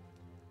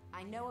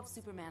 I know of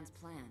Superman's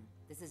plan.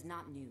 This is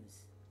not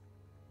news.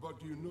 But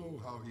do you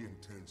know how he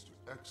intends to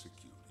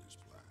execute his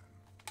plan?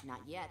 Not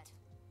yet.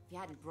 If you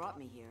hadn't brought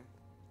me here.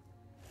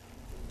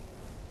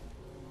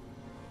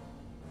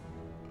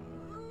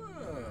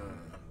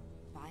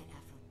 By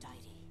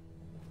Aphrodite.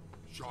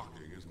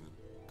 Shocking, isn't it?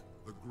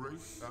 The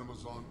great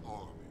Amazon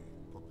army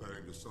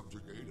preparing to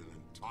subjugate an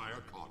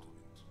entire continent.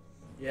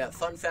 Yeah,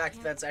 fun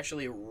fact, that's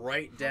actually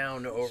right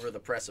down over the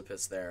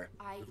precipice there.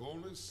 If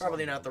only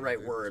Probably not the right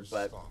someone word, to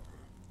but stop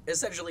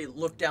essentially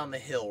look down the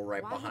hill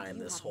right Why would behind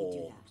you this have me do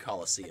whole that?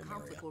 Coliseum The area.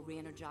 conflict will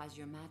re-energize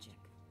your magic.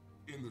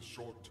 her. In the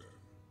short term,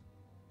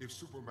 if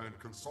Superman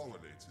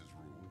consolidates his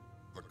rule,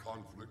 the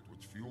conflict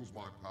which fuels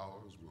my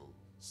powers will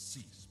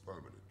cease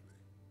permanently.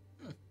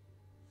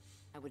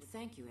 I would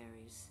thank you,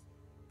 Ares.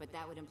 But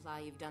that would imply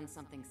you've done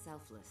something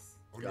selfless.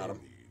 Oh, Got no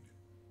him.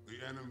 need.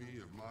 the enemy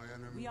of my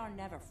enemy. We are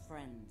never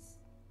friends.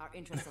 Our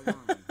interests align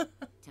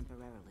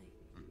temporarily.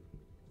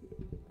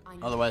 I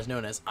know. Otherwise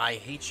known as I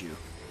hate you.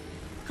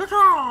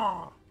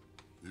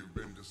 You've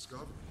been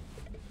discovered.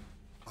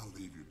 I'll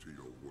leave you to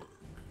your work.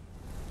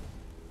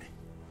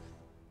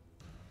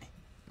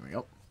 There we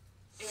go.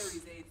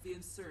 Ares aids the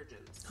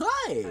insurgents.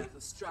 Hi! As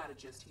a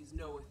strategist, he's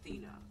no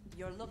Athena.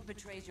 Your look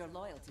betrays your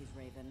loyalties,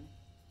 Raven.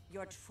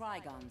 You're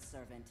Trigon's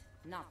servant,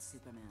 not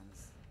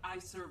Superman's. I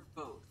serve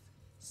both.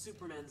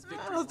 Superman's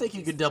victory. I don't think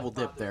you could double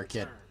dip there,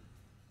 kid.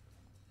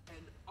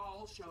 And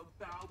all shall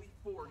bow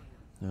before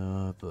him.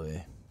 Oh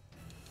boy.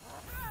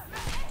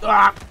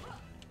 Ah!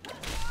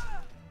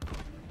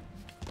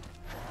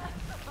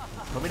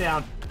 Put me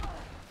down.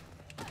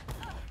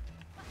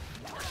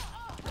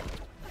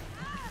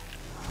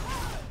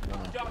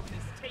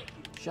 Darkness, take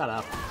you. Shut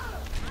up.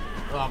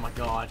 Oh my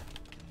god.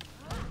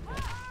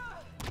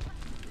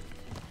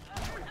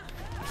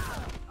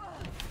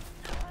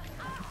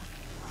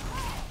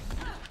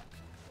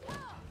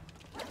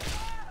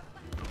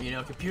 You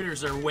know,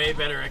 computers are way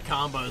better at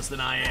combos than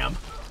I am.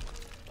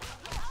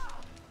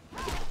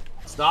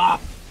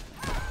 Stop!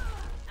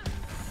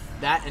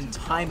 That and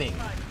timing.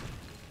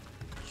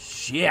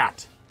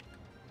 Shit!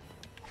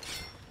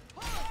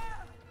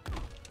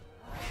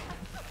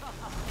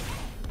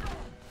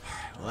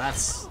 Well,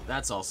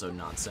 that's also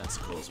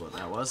nonsensical is what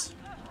that was.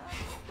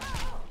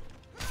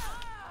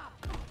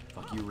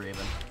 Fuck you,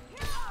 Raven.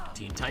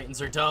 Teen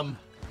Titans are dumb.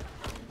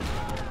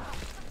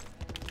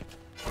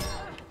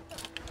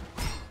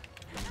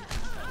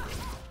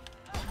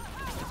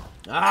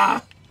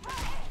 Ah!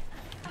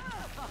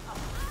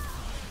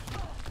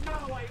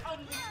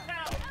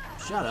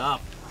 Shut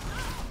up.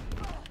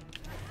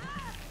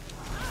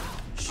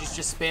 She's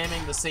just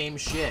spamming the same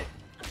shit.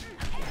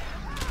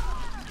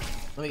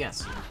 Let me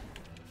guess.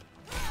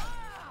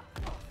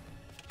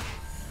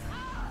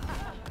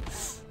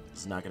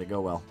 It's not gonna go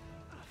well.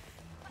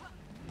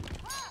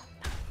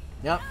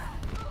 Yep.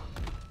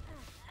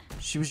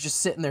 She was just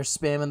sitting there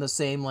spamming the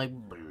same, like,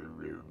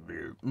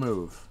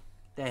 move.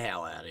 The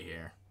hell out of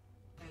here.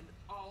 And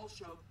all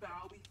shall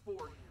bow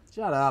before him.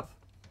 Shut up.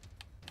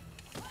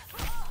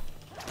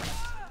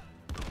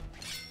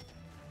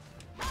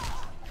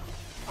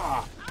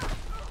 Ah.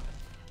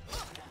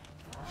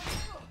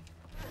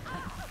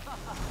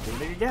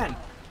 Doing it again.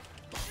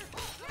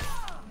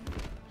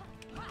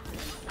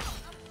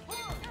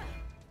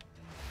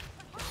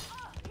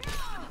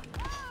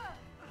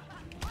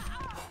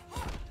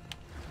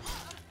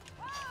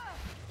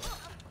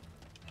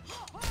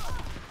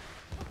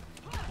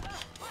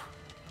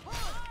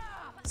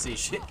 See,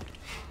 shit.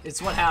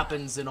 It's what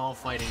happens in all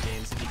fighting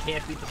games. If you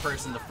can't beat the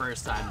person the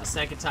first time, the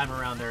second time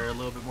around they're a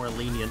little bit more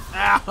lenient.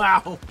 Ow!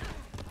 Ow!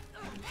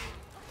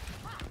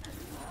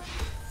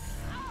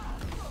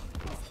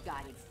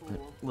 Misguided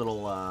fool.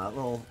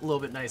 Little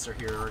bit nicer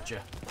here, aren't you?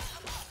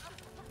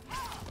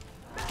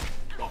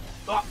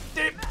 Oh,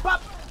 deep,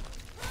 pop!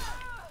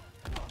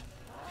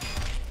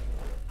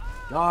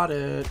 Got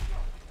it.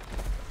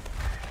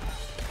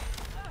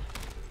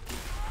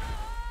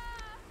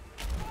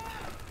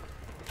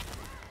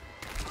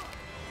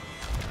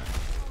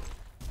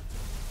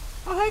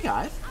 Oh, hey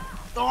guys.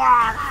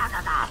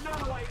 I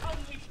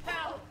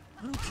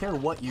don't care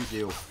what you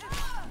do.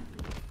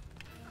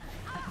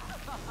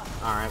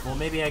 Alright, well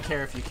maybe I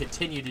care if you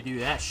continue to do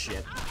that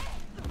shit.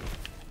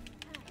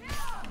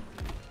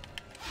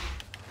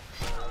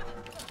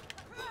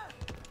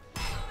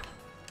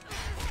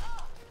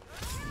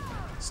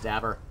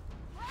 Stab her.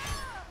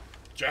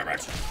 Damn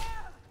it!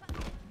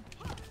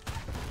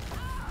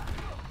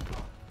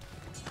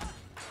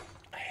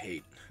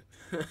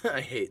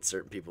 I hate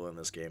certain people in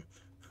this game.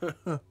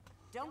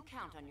 Don't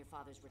count on your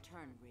father's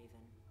return,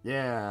 Raven.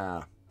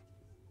 Yeah.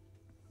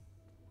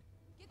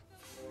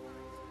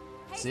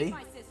 Hey, See?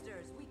 my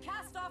sisters, we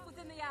cast off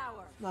within the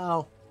hour.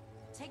 No.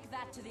 Take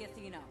that to the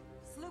Athena.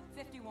 Sloop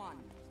 51.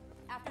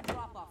 After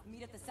drop-off,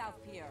 meet at the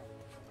South Pier.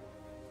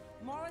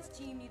 Mora's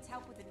team needs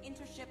help with an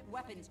intership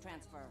weapons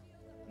transfer.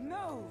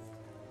 Move!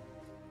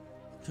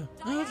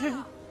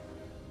 Diana!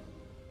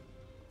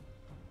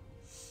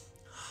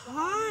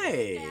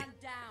 Hi! Stand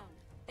down.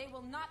 They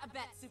will not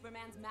abet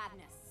Superman's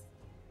madness.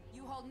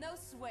 You hold no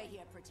sway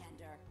here,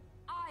 Pretender.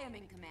 I am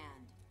in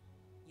command.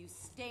 You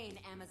stain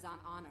Amazon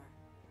honor.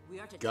 We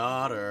are to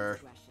Got her.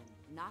 Aggression,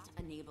 not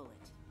enable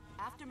it.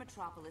 After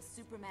Metropolis,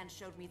 Superman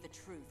showed me the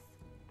truth.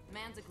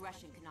 Man's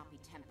aggression cannot be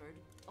tempered,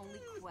 only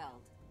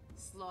quelled.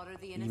 Slaughter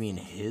the innocent. You mean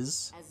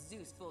his? As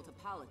Zeus fooled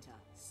Hippolyta,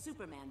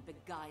 Superman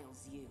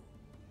beguiles you.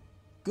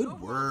 Good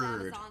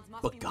word.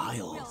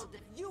 Beguiled.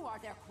 You are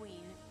their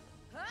queen.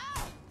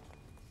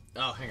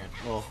 Oh, hang on.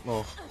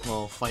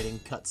 Little fighting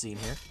cutscene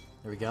here.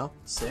 There we go.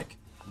 Sick.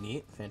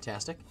 Neat.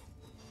 Fantastic.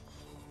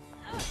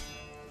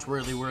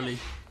 Twirly whirly.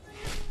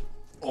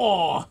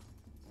 Oh!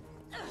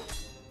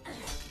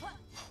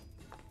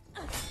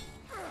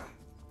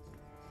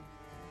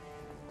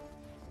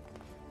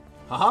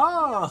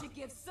 Haha! To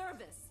give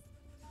service.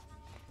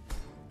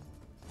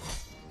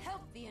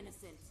 Help the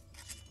innocent.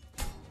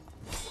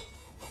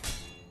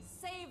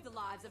 Save save the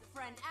lives of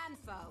friend and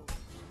foe.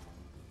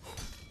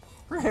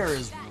 Her hair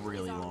is That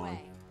really our long.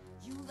 way.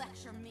 You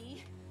lecture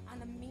me on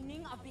the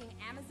meaning of being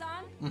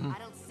Amazon? Mhm. I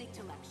don't seek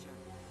to lecture.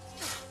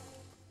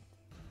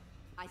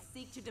 I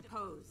seek to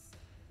depose.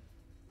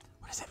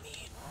 What does that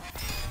mean?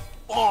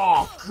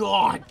 Oh,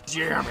 god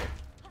damn it!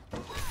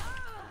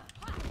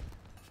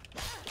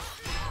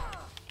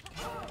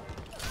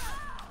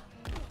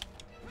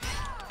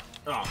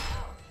 Oh.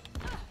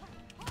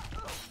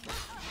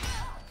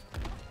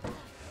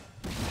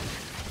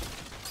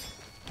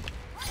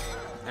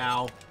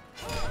 Ow.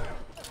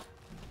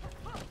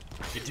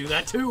 I can do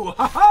that too!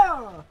 Ha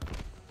ha!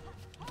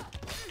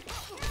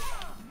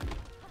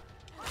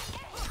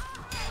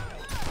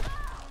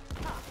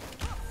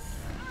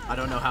 I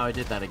don't know how I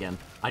did that again.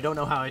 I don't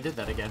know how I did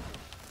that again.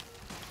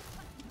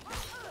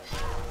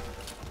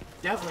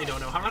 Definitely don't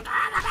know how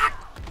I...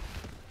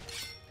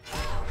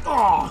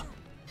 Oh!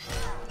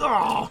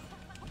 Oh!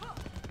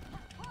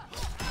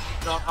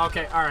 Oh,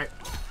 okay, alright.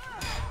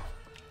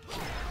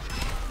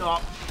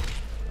 Oh.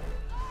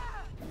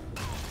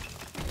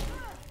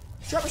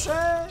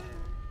 Trebuchet!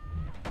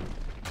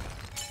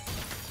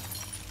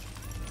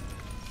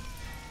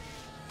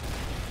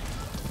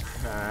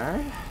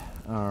 Okay.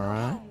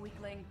 Alright.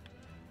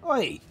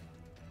 Oi!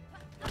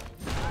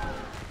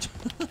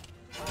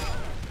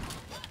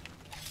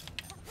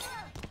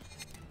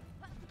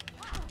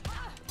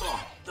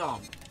 Oh.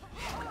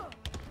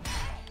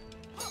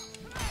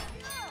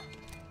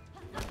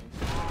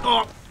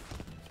 Oh.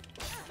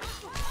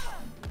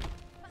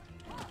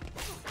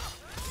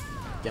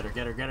 Get her,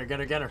 get her, get her, get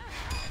her, get her.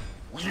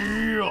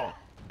 Yeah!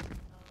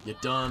 You're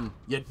done.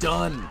 You're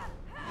done.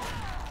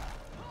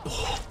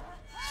 Oh.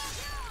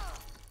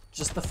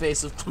 Just the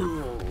face of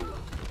boo.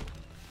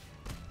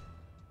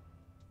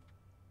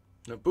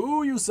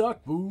 Boo, you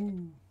suck.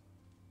 Boo.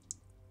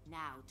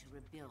 Now to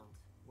rebuild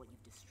what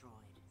you've destroyed.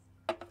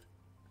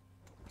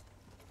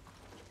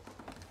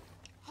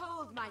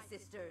 Hold, my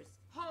sisters.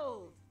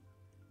 Hold.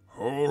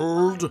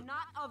 Hold. I'm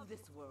not of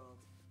this world.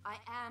 I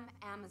am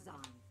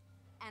Amazon.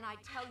 And I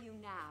tell you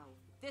now,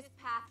 this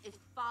path is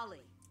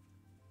folly.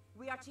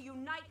 We are to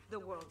unite the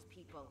world's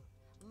people,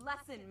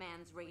 lessen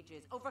man's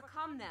rages,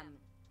 overcome them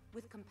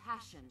with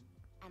compassion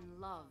and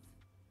love.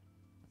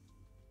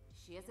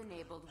 She has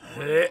enabled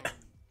one man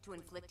to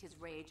inflict his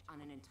rage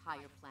on an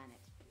entire planet.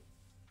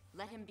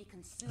 Let him be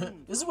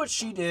consumed. This is what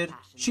she did.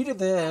 She did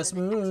this.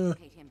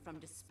 Extricate him from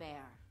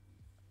despair.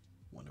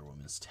 Wonder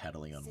Woman's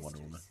tattling on Wonder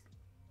Woman.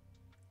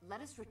 Let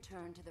us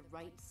return to the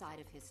right side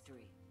of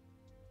history.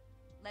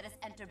 Let us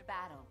enter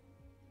battle,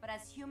 but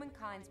as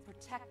humankind's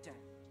protector,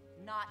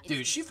 not its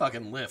Dude, she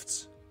fucking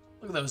lifts.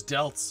 Look at those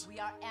delts. We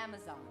are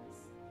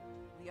Amazons.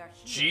 We are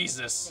here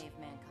Jesus. to save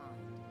mankind.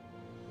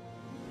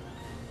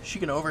 She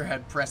can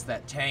overhead press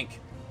that tank.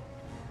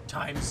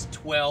 Times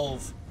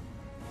 12.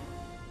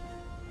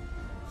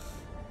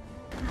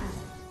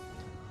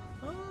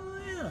 Oh,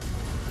 yeah.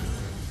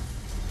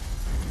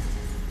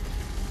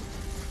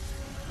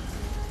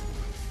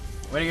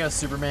 Way to go,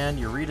 Superman.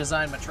 You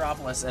redesigned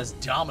Metropolis as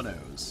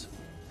dominoes.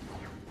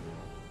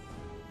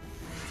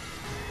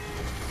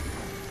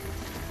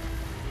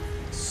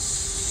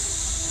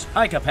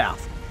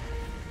 Psychopath.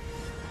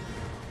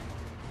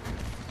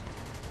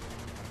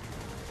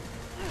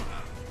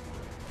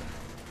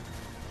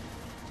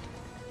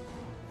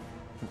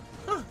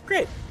 Oh,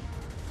 great.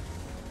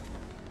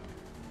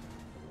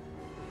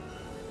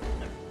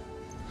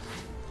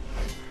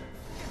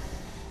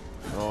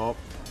 Oh.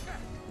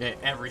 Yeah,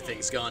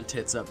 everything's gone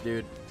tits up,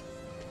 dude.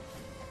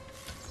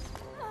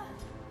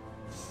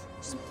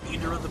 Just beat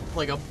her with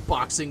like a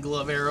boxing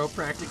glove arrow,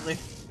 practically.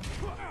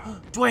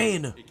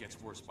 Dwayne! It gets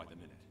worse by the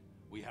minute.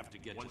 We have to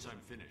get. Once I'm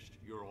finished,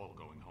 you're all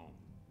going home.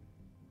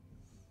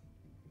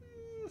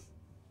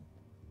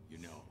 You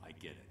know, I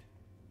get it.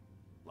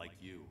 Like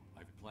you,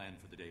 I've planned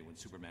for the day when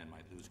Superman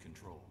might lose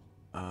control.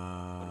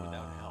 But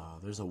without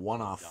help, there's a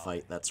one-off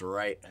fight, that's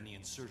right. and the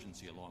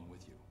insurgency along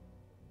with you.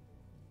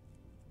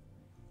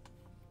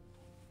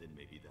 Then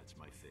maybe that's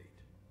my fate.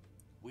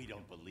 We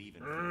don't believe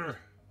in fear.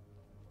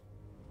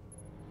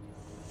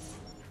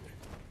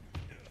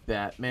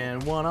 Batman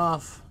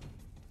one-off.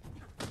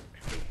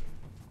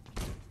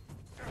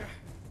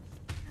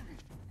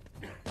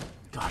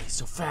 God, he's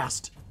so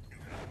fast.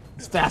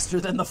 He's faster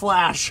than the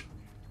Flash.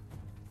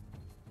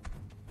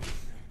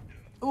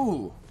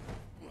 Ooh.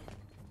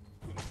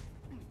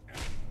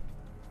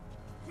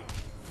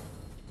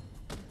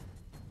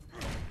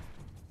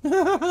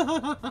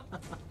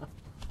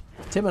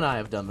 Tim and I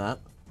have done that.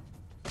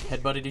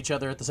 Headbutted each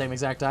other at the same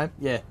exact time.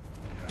 Yeah,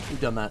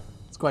 we've done that.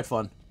 It's quite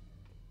fun.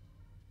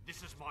 This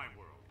is my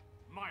world,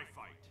 my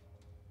fight.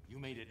 You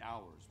made it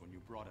ours when you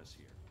brought us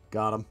here.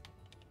 Got him.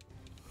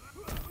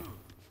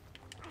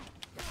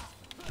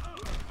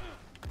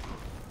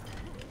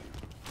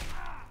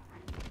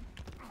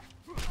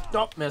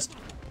 Oh, missed.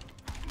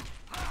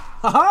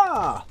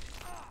 Haha!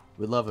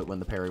 We love it when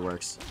the parry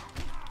works.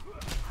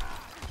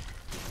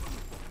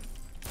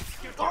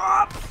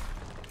 Oh!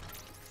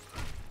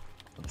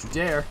 Don't you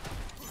dare.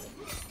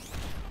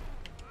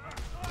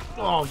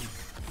 Oh, you...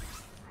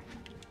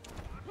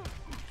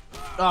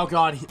 Oh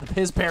god,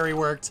 his parry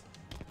worked.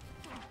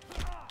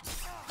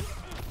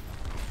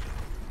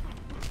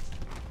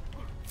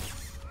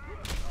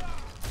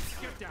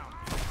 Get down.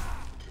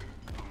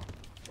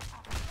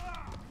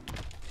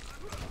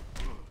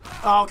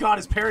 Oh god,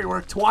 his parry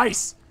worked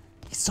twice.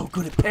 He's so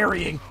good at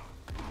parrying.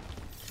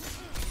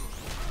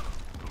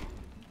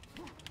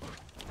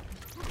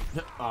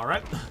 All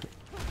right.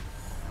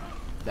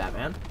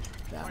 Batman.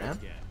 Batman.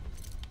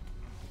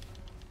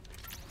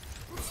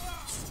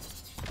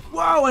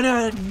 Whoa, and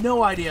I had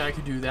no idea I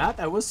could do that.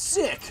 That was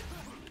sick.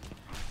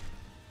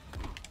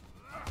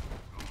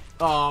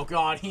 Oh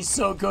god, he's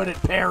so good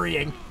at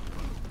parrying.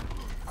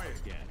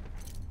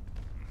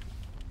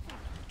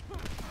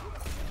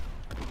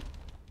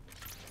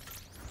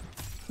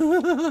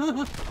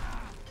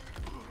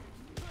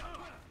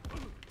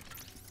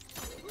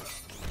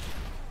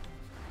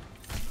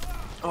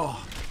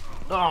 Oh.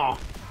 Oh.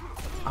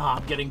 Ah,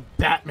 I'm getting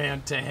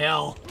Batman to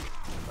hell.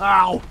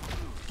 Ow.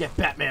 Get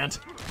Batman.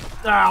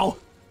 Ow.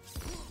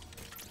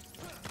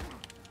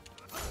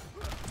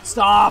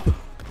 Stop.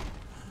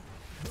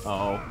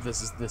 Oh,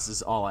 this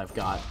is all I've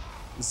got.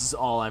 This is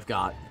all I've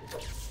got.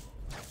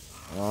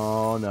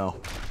 Oh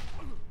no.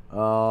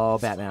 Oh,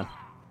 Batman.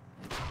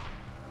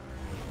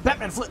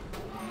 Batman flip.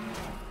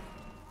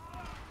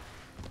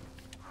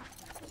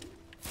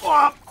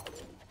 Oh,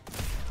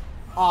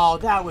 oh,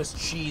 that was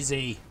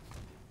cheesy.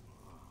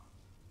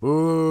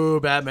 Boo,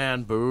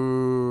 Batman,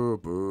 boo,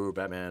 boo,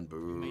 Batman,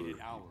 boo.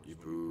 You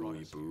boo,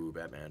 you boo,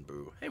 Batman,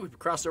 boo. Hey, we've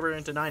crossed over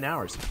into 9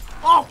 hours.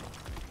 Oh!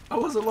 I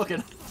wasn't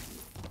looking.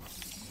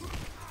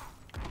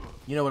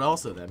 You know what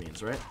also that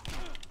means, right?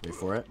 Wait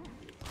for it.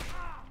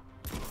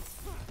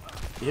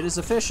 It is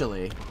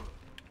officially...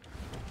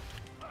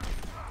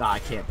 Ah, I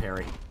can't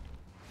parry.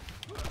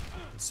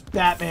 It's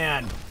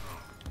Batman!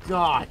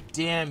 God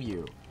damn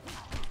you.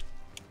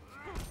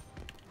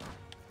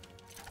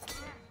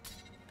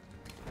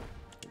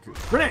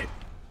 Grenade!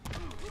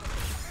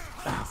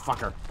 Ah,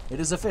 fucker. It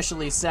is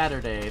officially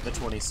Saturday the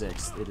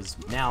 26th. It is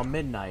now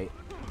midnight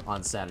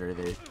on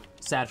Saturday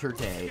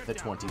the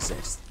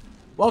 26th.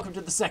 Welcome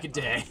to the second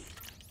day.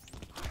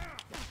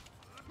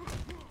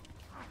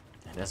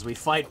 And as we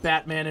fight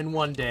Batman in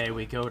one day,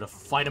 we go to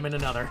fight him in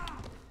another.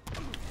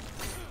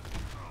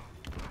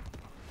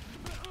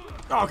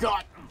 Oh,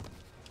 God!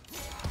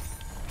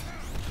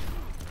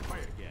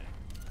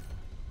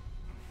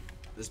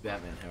 This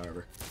Batman,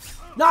 however.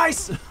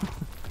 Nice!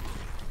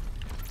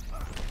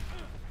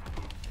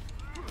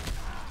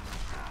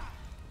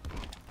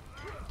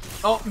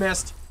 Oh,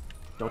 missed.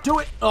 Don't do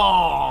it.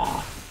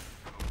 Oh.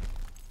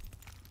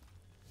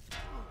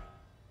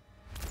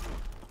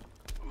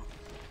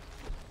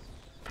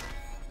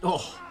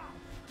 Oh.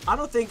 I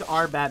don't think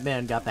our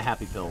Batman got the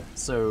happy pill,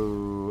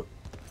 so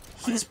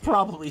he's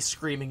probably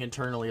screaming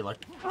internally like,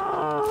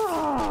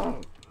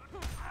 oh.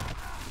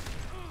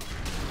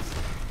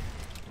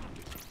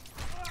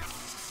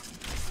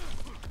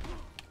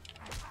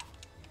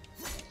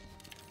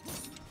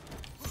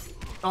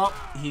 Oh,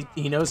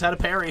 he knows how to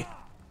parry.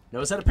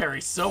 Knows how to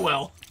parry so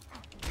well.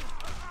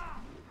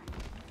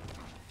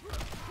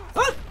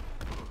 Ah!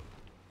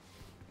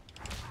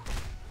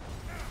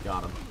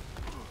 Got him.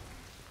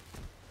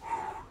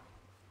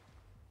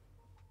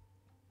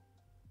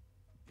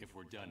 If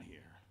we're done here,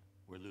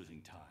 we're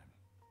losing time.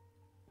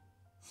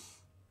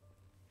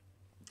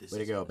 This Way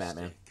to is go, a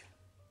Batman. mistake.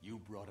 You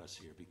brought us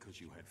here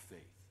because you had faith.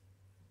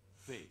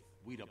 Faith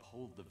we'd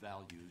uphold the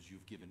values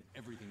you've given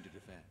everything to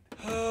defend.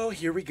 Oh,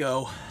 here we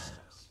go.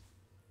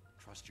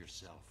 Trust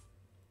yourself,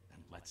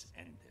 and let's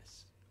end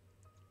this.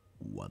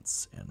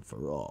 Once and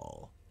for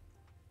all.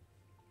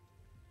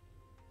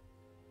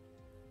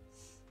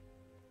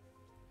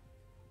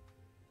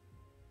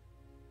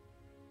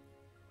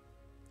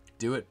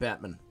 Do it,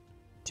 Batman.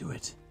 Do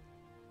it.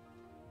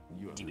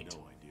 You have Do no it.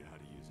 idea how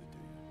to use it,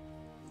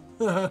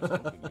 do you? I was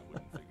hoping you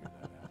wouldn't figure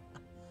that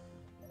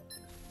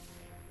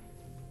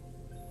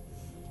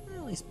out.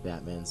 At least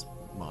Batman's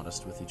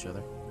modest with each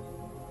other.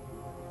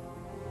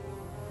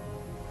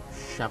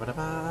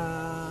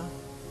 Shabba-dabba.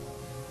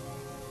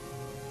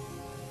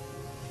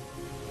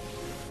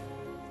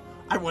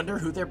 I wonder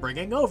who they're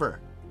bringing over.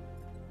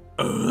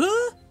 We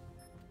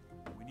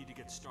need to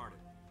get started.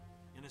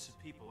 Innocent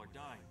people are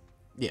dying.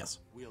 Yes.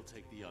 We'll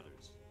take the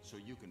others, so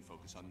you can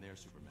focus on their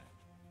Superman.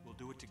 We'll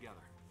do it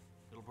together.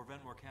 It'll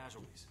prevent more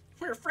casualties.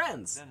 We're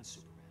friends. Then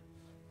Superman.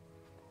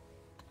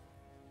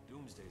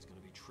 Doomsday's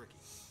gonna be tricky.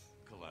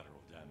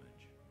 Collateral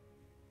damage.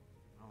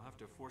 I'll have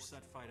to force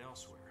that fight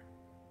elsewhere.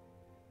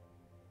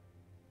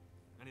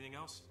 Anything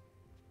else?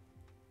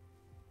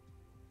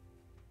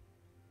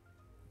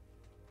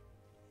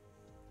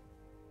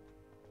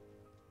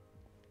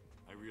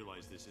 I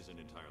realize this isn't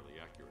entirely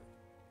accurate,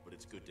 but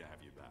it's good to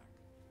have you back.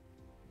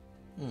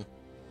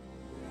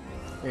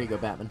 There you go,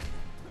 Batman.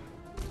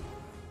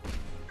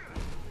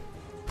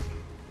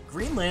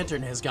 Green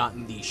Lantern has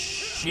gotten the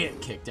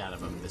shit kicked out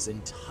of him this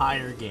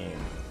entire game.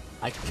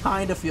 I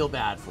kind of feel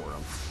bad for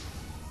him.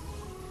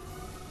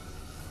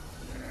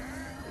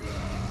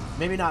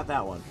 Maybe not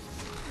that one.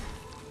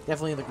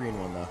 Definitely the green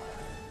one, though.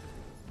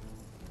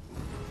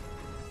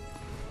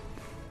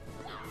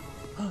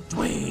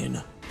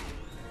 Dwayne!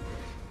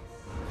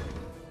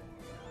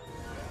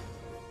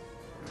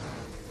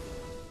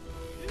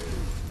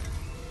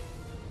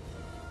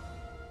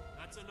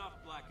 That's enough,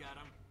 Black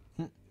Adam.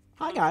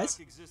 Hi, guys.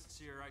 If exists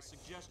here, I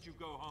suggest you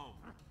go home.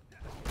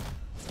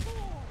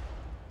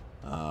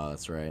 Oh,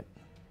 that's right.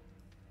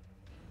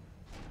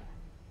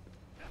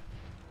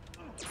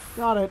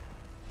 Got it.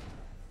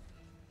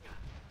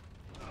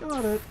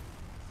 Got it.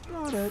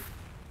 Got it.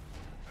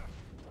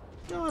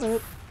 Got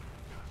it.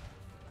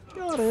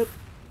 Got it.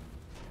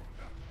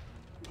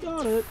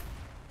 Got it.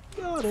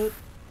 Got it.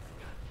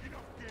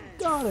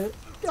 Got it.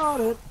 Got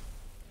it.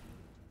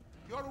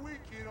 You're weak,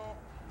 Kino.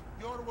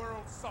 Your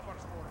world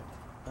suffers for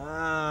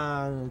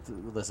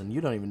it. Listen,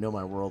 you don't even know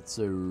my world,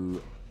 so...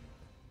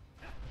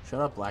 Shut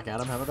up, Black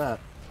Adam. How about that?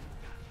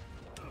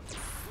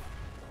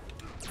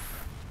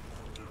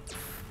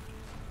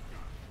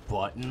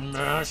 Button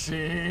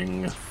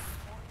mashing!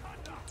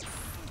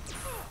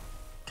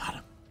 Got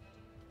him.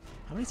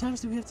 How many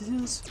times do we have to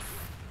do this?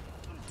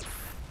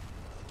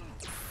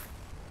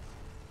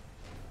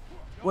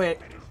 Wait.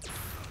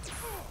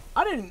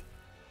 I didn't...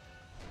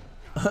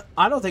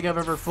 I don't think I've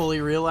ever fully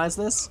realized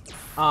this.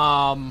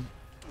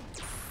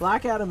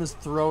 Black Adam is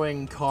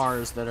throwing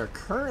cars that are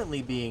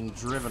currently being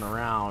driven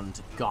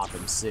around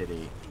Gotham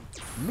City.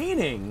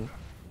 Meaning,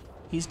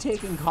 he's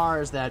taking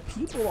cars that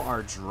people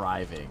are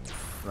driving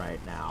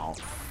right now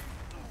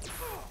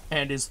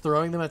and is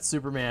throwing them at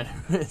Superman.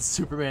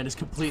 Superman is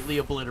completely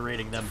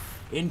obliterating them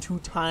into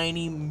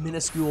tiny,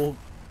 minuscule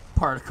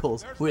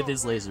particles with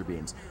his laser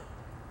beams.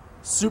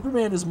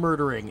 Superman is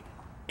murdering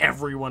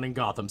everyone in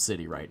Gotham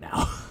City right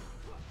now.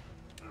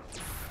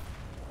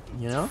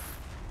 You know?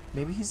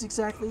 Maybe he's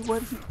exactly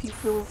what Pete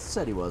Bill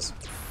said he was.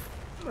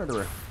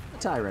 Murderer. A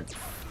tyrant.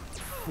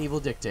 An evil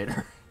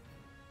dictator.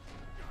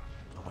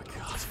 Oh my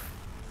god.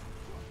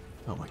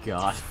 Oh my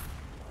god.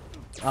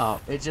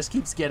 Oh, it just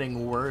keeps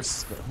getting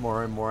worse the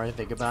more and more I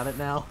think about it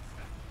now.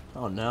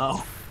 Oh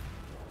no.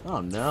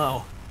 Oh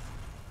no.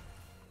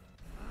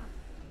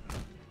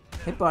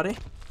 Hey buddy. Look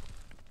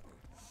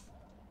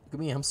at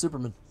me, I'm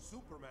Superman.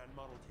 Superman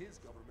modeled his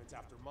government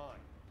after mine.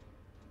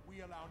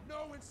 We allow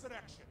no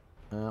insurrection.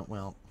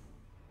 Well.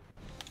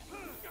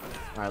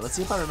 Alright, let's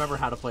see if I remember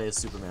how to play as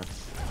Superman.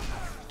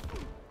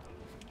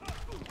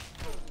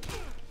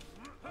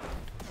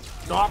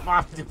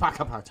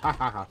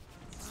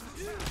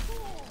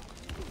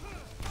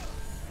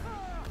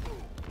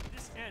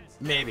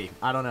 Maybe.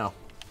 I don't know.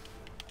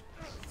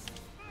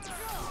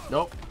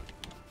 Nope.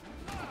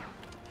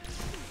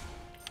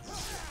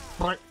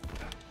 But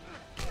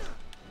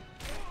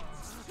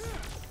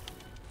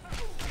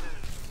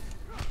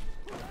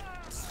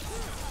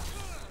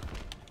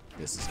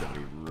this is gonna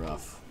be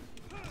rough.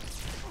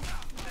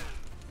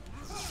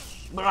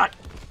 But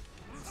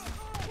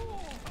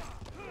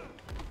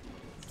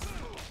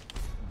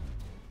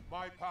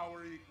My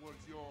power equals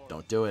yours.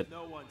 don't do it.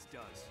 No one's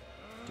does.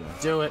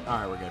 Don't do it.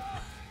 Alright, we're good.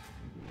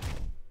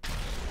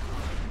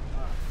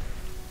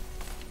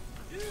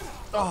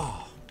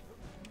 Oh.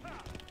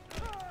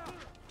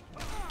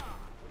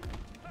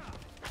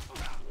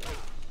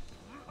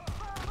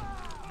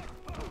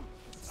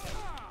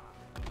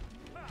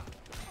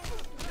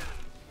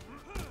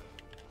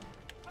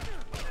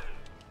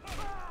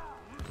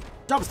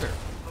 Dumpster.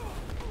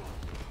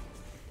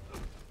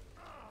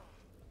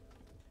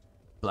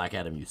 Black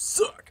Adam, you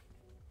suck.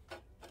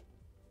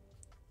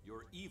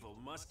 Your evil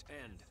must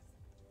end.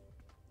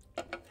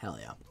 Hell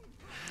yeah.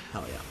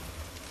 Hell yeah.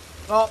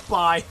 Oh,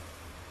 bye.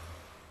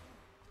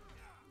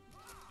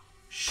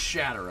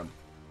 Shatter him.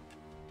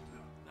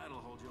 That'll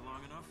hold you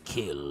long enough.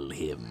 Kill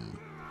him.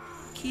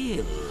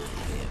 Kill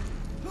him.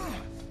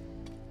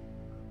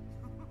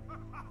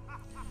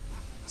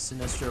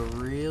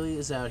 Sinestro really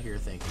is out here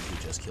thinking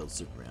he just killed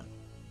Superman.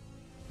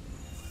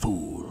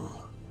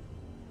 Fool.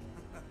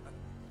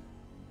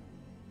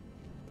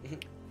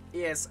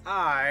 Yes,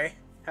 I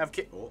have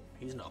ki- Oh,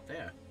 he's not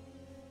there.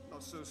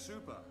 Not so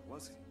super,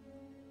 was he?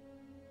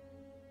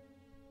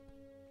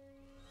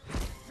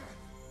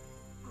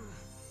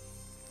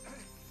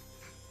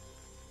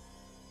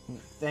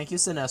 Thank you,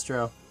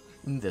 Sinestro.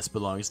 This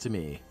belongs to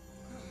me.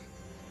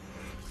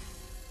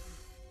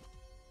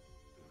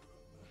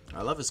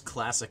 I love his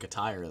classic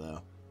attire,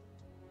 though.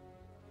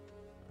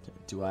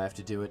 Do I have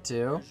to do it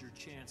too? Here's your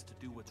chance to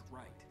do what's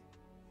right.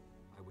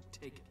 I would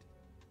take it.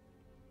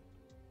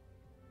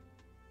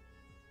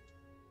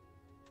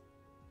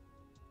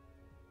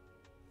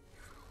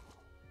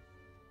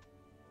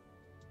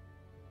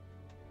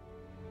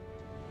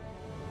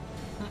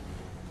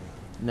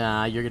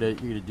 Nah, you're gonna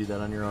do that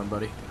on your own,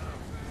 buddy.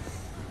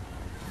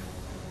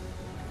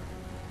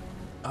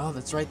 Oh,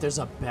 that's right. There's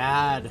a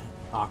bad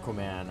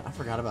Aquaman. I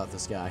forgot about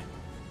this guy.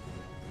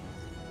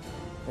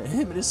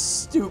 Him and his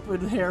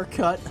stupid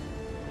haircut.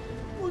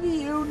 Look at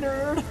you,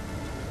 nerd.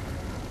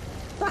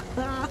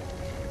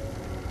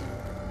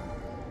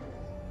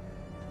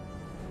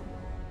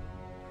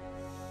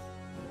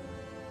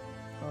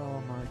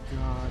 Oh my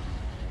god.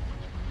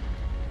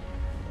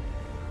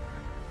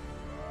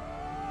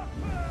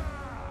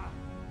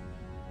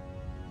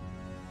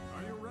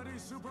 Are you ready,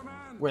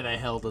 Where the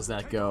hell does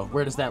that go?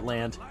 Where does that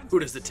land? Who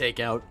does it take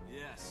out?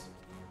 Yes,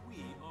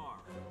 we are.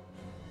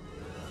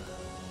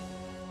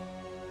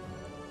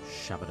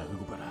 Shabada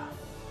hoobada.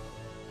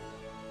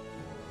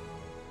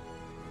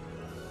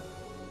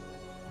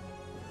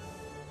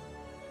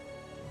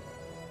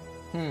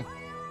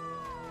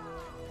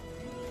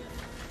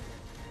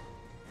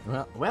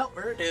 Well,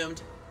 we're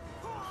doomed.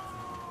 Oh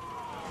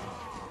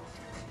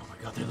my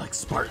god, they're like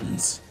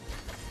Spartans.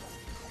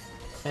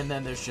 And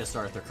then there's just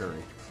Arthur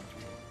Curry.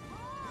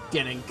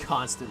 Getting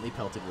constantly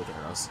pelted with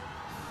arrows.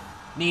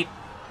 Neat.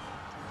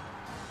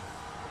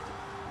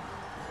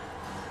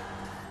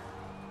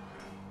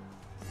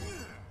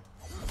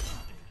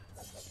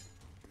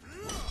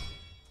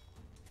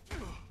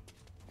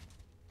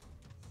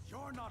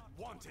 You're not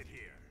wanted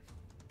here.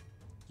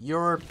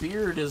 Your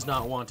beard is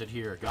not wanted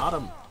here. Got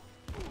him.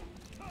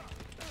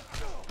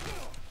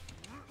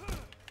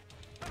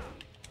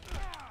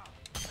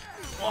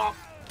 Oh.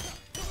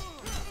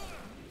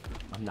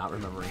 I'm not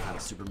remembering how the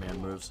Superman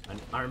moves.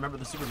 I remember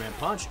the Superman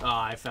punch.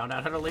 I found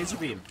out how to laser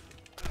beam.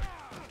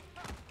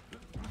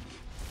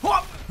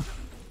 Whoop!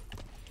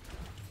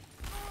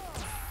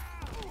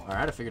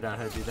 Alright, I figured out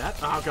how to do that.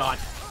 Oh god.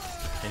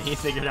 And he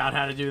figured out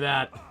how to do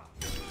that.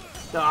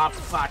 Oh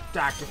fuck.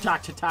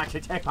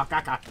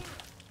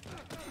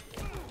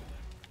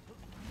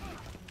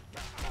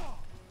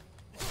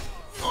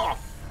 Oh.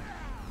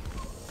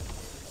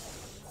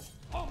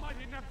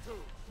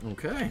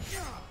 Okay.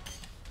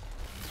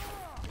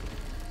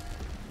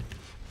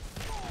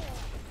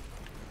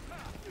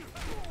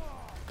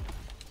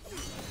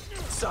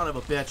 Son of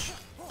a bitch.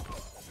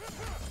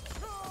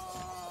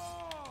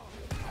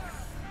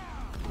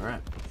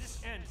 Alright.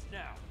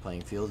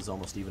 Playing field is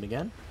almost even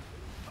again.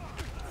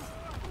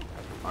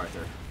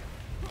 Arthur.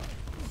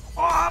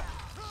 Oh!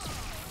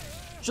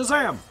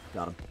 Shazam!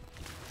 Got him.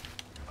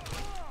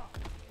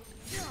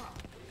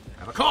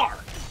 Have a car!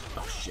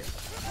 Oh shit.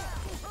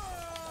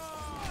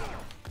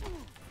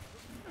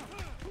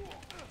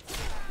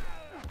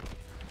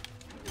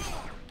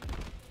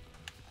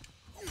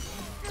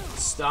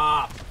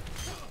 Stop!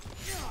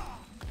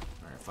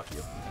 Alright, fuck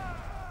you.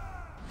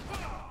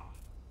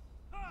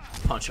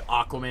 Punch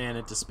Aquaman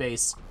into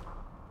space.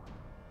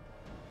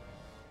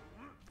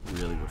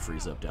 Really would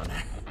freeze up down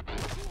there.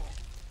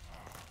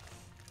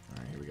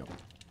 Alright, here we go.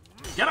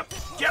 Get him!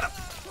 Get him!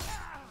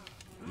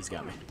 He's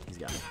got me. He's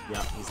got me.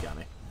 Yeah, he's got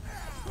me.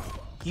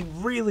 He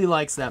really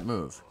likes that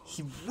move.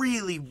 He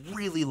really,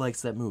 really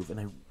likes that move, and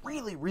I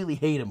really, really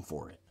hate him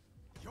for it.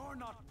 You're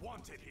not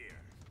wanted here.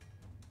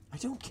 I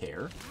don't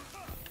care.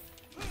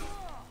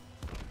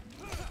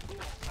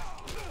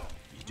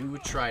 You do a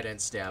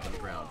trident stab on the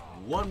ground.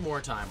 One more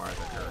time,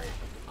 Arthur Curry.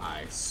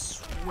 I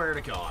swear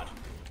to God.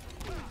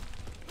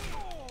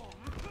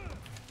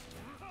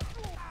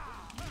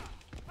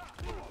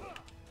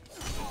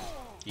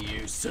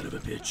 You son of a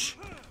bitch.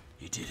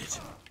 You did it.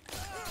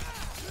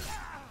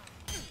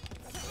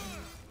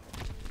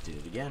 Did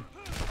it again.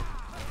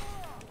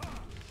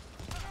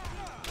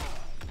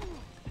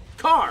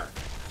 Car!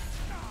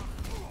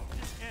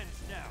 This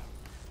ends now.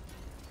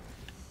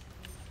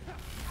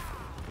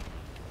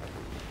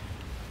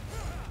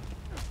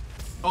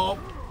 Oh!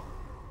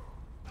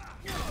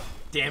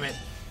 Damn it.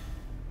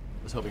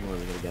 I was hoping we were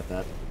gonna get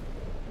that.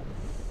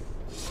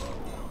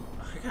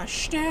 I got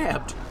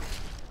stabbed!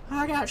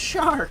 I got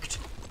sharked!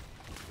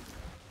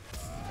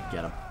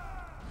 Get him.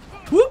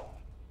 Whoop!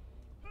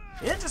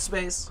 Into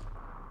space!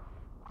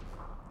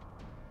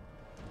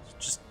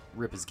 Just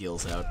rip his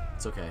gills out.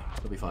 It's okay.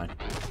 He'll be fine.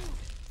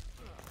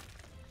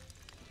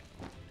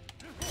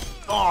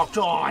 Oh,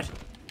 God!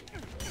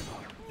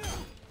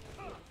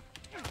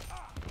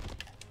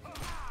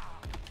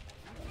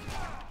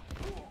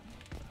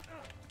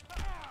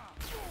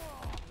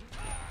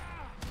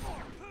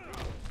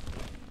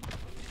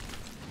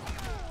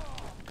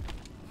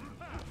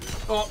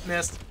 Oh,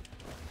 missed.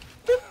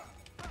 Boop,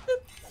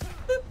 boop,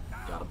 boop.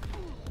 Got him.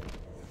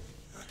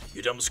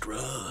 You dumb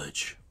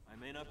scrudge. I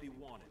may not be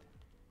wanted,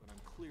 but I'm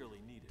clearly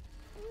needed.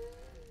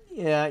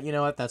 Yeah, you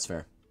know what? That's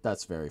fair.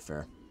 That's very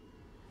fair.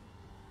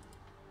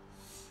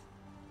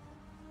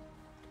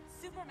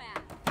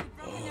 Superman.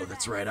 Oh,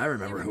 that's right. I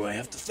remember who I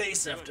have to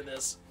face after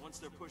this. Once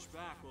they're pushed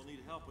back, we'll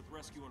need help with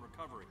rescue and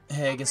recovery.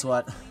 Hey, guess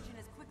what? Legion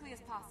as quickly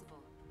as possible.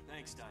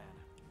 Thanks, Diana.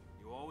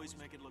 You always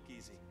make it look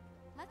easy.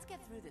 Let's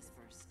get through this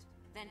first.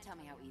 Then tell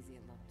me how easy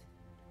it looked.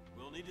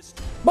 We'll need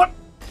to. What?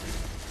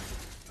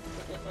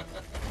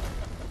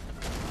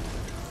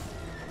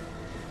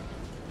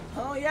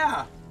 Oh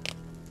yeah.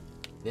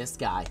 This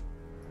guy.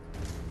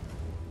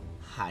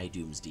 Hi,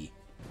 Doomsday.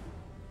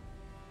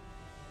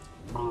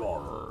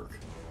 Blarg.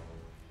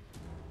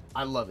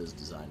 I love his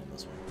design in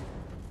this one.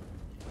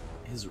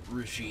 His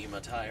regime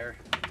attire.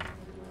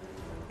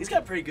 He's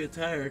got pretty good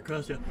attire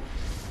across the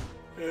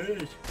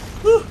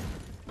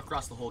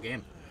across the whole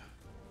game.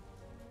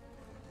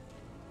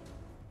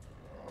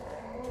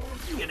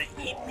 You gonna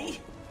eat me?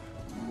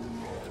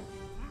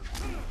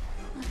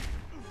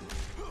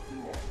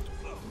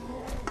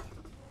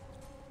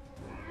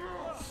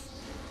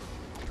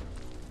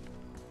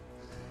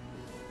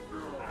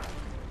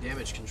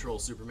 Damage control,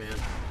 Superman.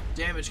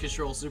 Damage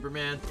control,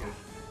 Superman.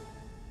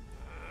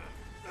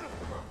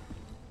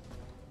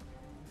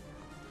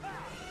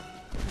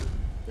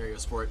 There you go,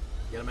 sport.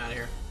 Get him out of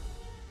here.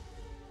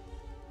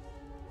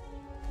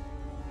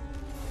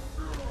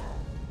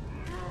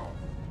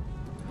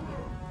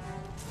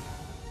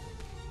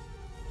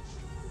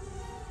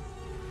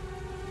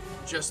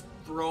 Just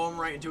throw him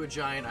right into a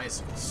giant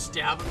icicle.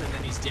 Stab him and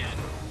then he's dead.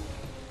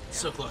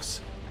 So close.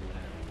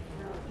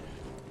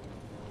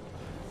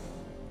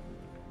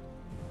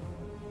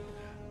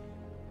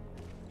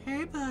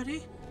 Hey,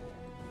 buddy.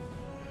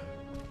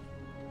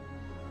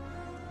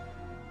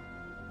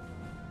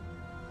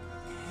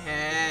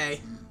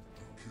 Hey.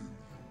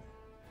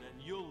 Then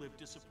you'll live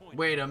disappointed.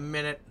 Wait a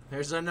minute.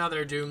 There's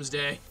another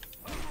Doomsday.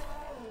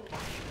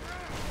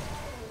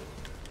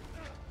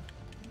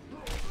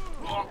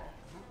 Oh.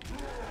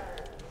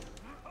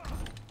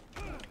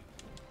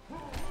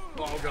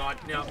 Oh god,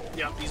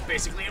 yep, he's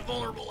basically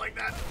invulnerable like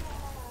that.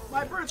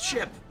 My birth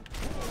ship!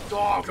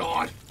 Oh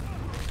god!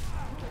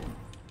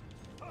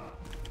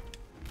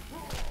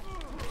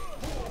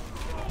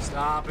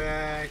 Stop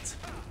it!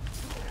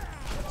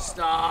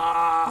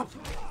 Stop!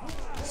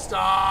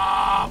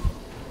 Stop!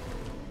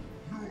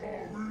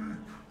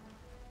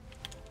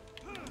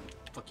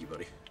 Fuck you,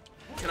 buddy.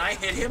 Can I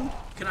hit him?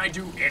 Can I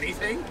do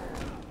anything?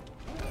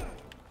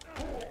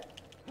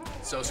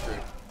 So screwed.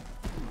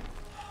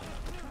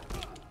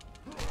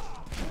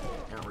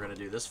 Now we're gonna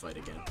do this fight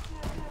again.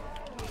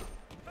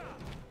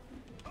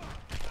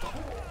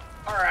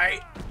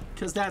 Alright,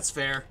 because that's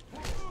fair.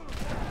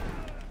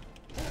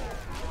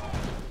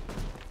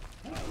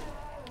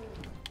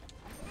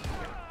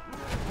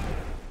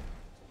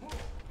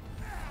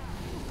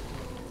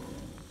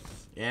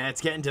 Yeah,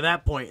 it's getting to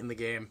that point in the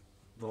game.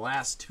 The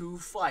last two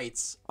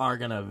fights are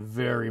gonna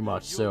very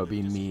much so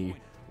be me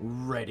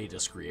ready to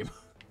scream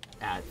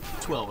at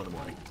 12 in the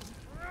morning.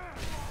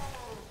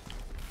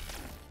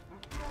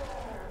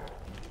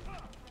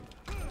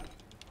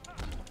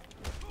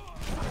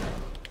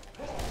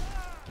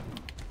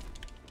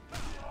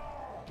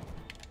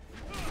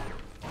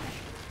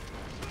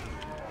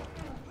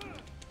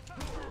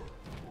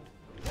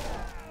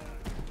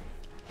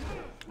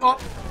 Oh!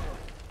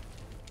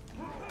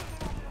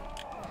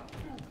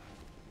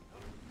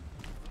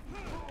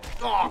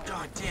 Oh,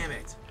 god damn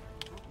it.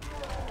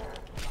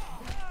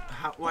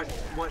 How,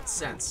 what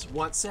sense?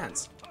 What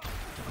sense?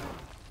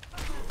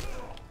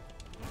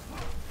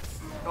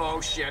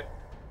 Oh shit.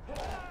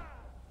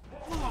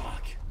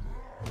 Fuck.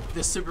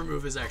 This super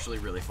move is actually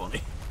really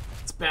funny.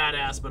 It's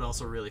badass, but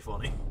also really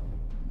funny.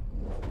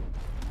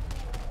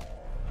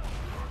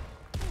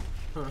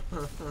 Oh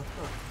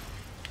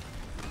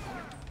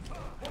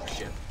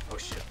shit. Oh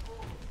shit.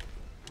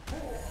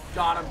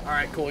 Got him.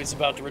 Alright, cool. He's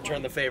about to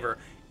return the favor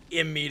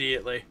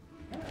immediately.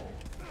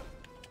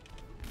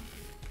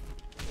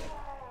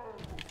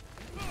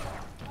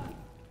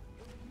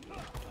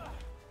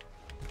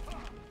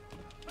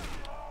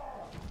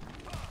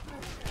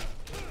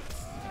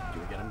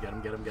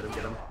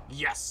 Get him.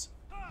 Yes!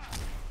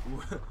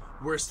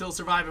 We're still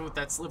surviving with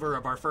that sliver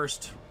of our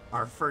first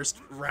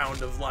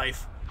round of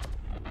life.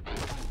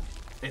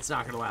 It's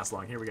not gonna last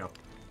long. Here we go.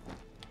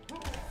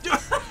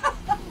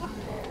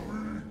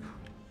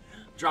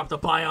 Dropped a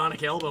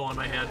bionic elbow on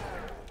my head.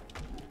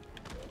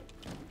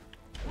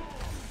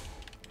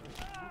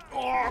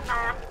 Oh,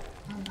 God.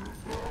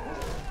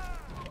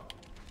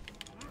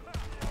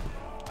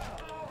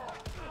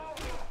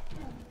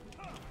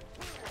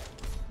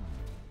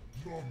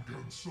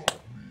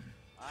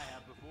 I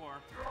have before.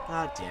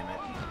 God damn it.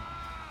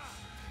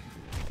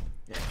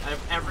 Yeah,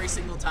 every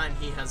single time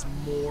he has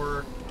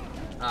more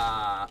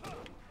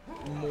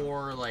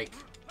like,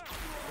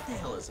 what the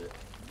hell is it?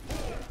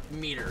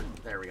 Meter.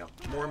 There we go.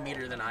 More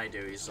meter than I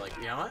do. He's like,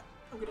 you know what?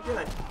 I'm gonna do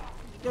it.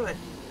 Do it.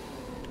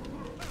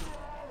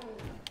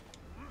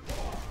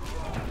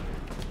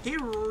 He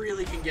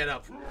really can get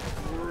up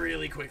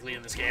really quickly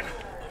in this game.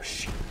 Oh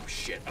shit, oh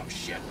shit, oh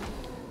shit.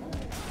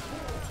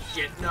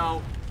 Shit,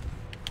 no.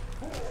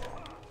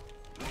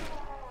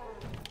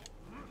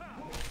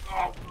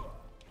 Oh.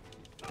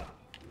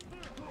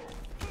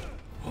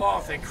 Oh,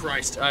 thank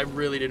Christ. I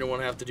really didn't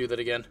want to have to do that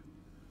again.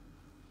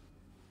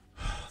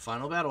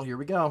 Final battle, here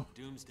we go.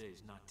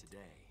 Doomsday's not today.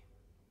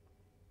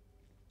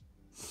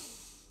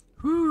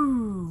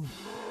 Whoo.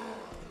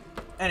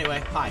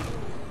 Anyway, hi.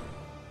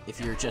 If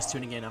you're just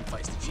tuning in, I'm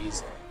Fiesty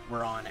Cheese.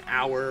 We're on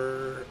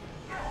hour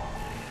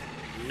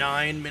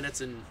 9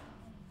 minutes and...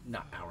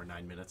 Not hour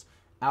 9 minutes.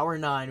 Hour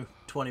 9,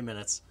 20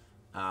 minutes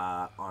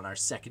on our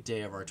second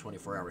day of our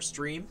 24-hour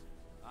stream.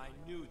 I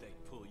knew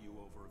they'd pull you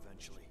over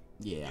eventually.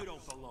 Yeah. You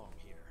don't belong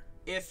here.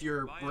 If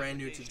you're brand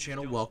new to the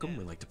channel, welcome.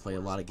 We like to play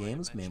a lot of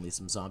games, mainly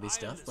some zombie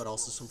stuff, but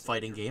also some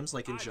fighting games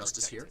like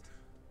Injustice here.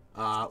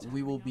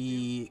 We will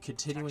be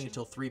continuing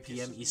until 3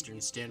 p.m.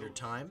 Eastern Standard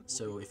Time,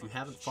 so if you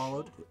haven't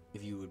followed,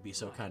 if you would be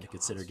so kind to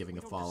consider giving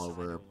a follow.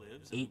 We're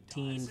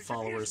 18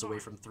 followers away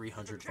from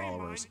 300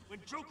 followers. When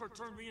Joker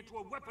turned me into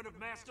a weapon of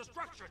mass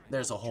destruction.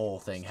 There's a whole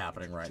thing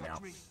happening right now.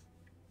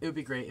 it would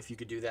be great if you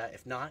could do that.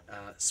 If not,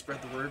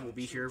 spread the word. We'll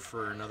be here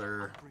for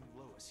another...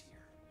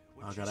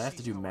 Oh god, I have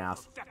to do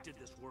math.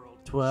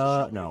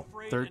 12, no,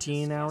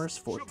 13 hours?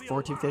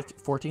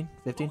 14,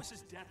 15?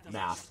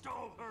 Math.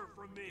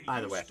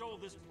 Either way.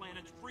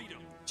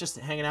 Just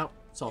hanging out.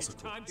 It's also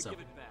cool. So.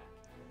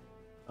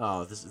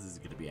 Oh, this is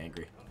gonna be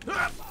angry.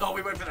 Oh,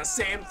 we went for the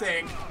same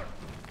thing.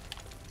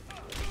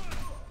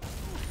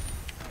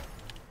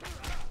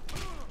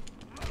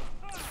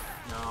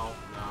 No,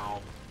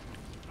 no.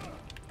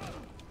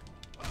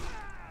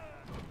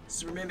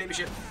 Superman baby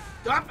shit.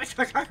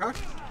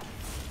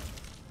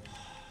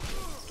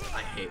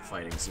 I hate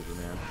fighting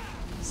Superman.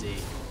 See?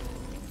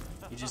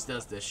 He just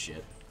does this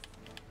shit.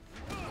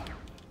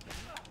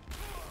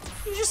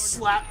 You just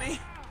slapped me.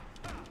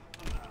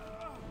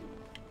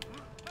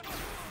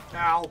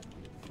 Ow.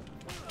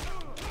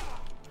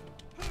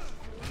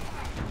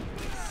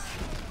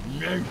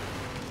 No.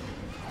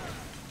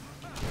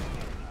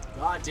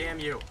 God damn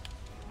you.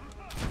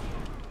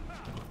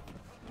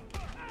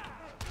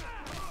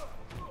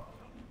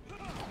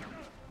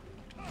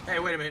 Hey,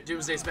 wait a minute.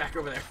 Doomsday's back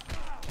over there.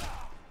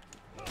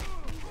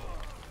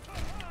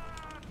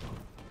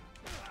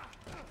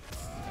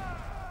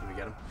 Did we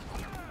get him?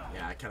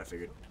 Yeah, I kind of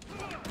figured.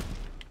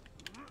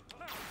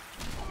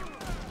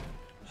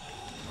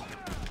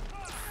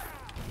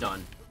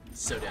 Done.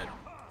 So dead.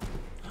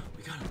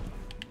 We got him.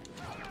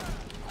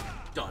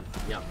 Done.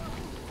 Yep.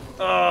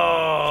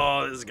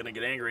 Oh, this is gonna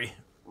get angry.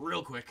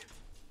 Real quick.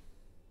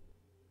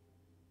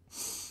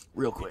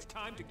 Real quick. It's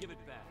time to give it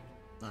back.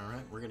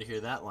 Alright, we're gonna hear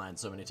that line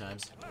so many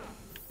times.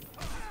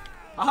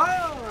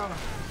 Aha!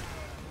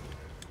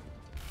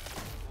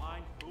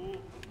 Blind fool.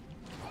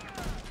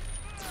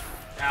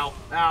 Ow,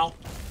 ow.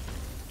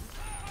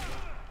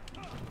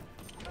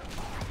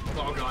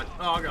 Oh god,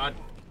 oh god.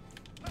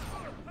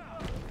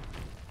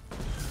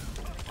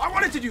 I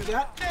wanted to do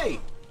that! Hey!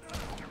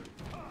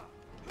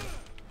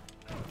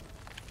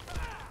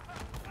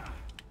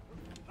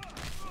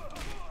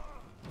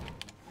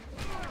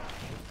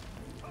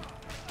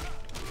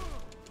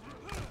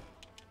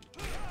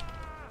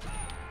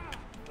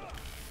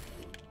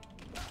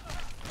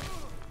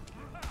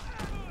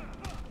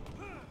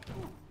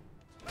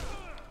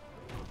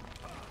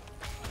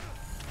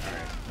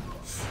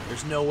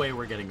 There's no way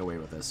we're getting away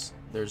with this.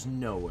 There's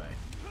no way.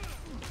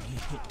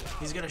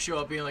 He's gonna show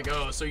up being like,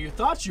 oh, so you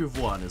thought you've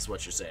won, is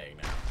what you're saying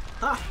now.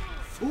 Ha!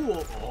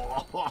 Fool!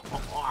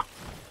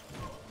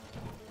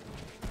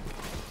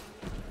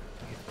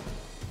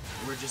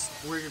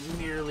 We're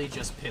merely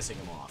just pissing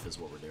him off, is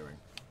what we're doing.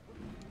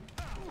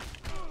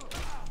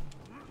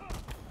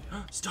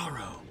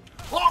 Starro!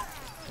 Oh!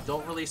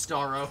 Don't release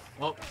Starro.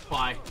 Oh,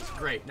 bye.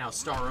 Great, now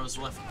Starro's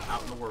left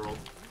out in the world.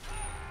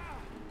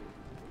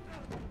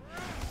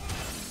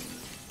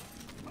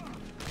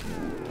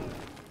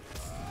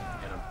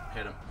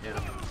 Hit him, hit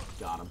him.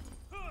 Got him.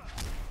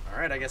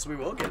 Alright, I guess we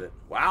will get it.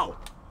 Wow.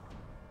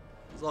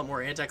 It's a lot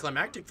more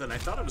anticlimactic than I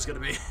thought it was going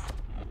to be.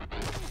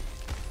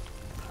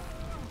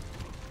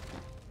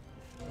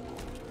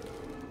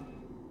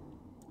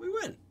 We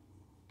win.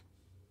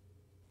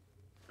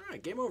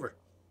 Alright, game over.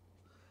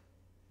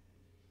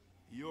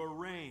 Your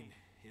reign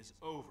is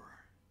over.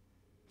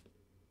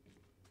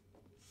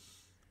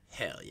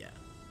 Hell yeah.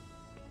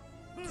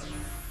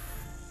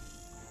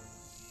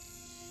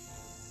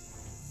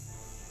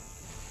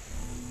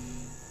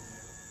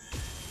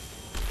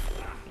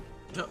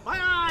 My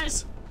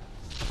eyes!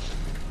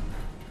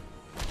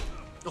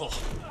 Oh,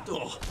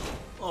 oh,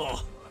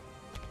 oh.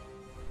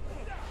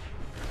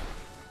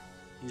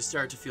 You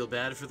start to feel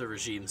bad for the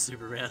regime,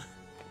 Superman.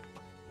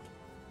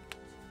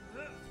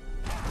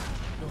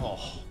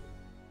 Oh.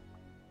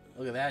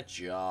 Look at that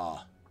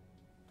jaw.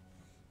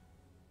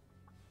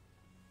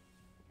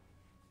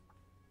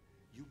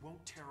 You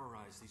won't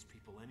terrorize these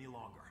people any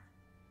longer.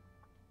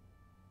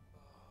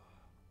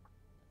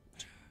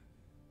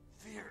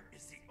 Fear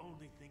is the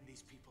only thing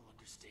these people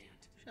understand.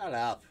 Shut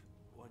up.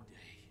 One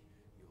day,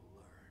 you'll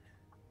learn.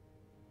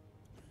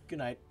 Good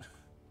night.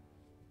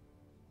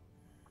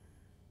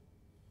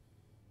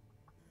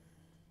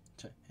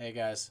 Hey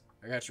guys,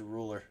 I got your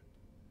ruler.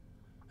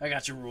 I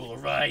got your ruler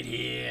right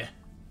here.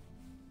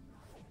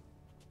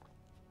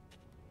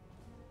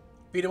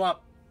 Beat him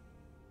up.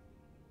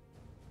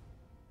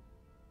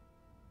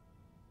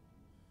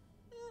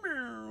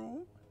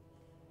 You'll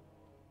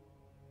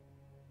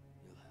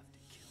have to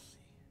kill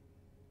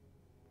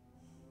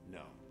me.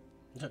 No,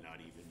 not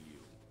even you.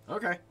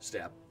 Okay,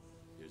 stab.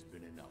 There's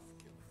been enough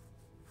killing.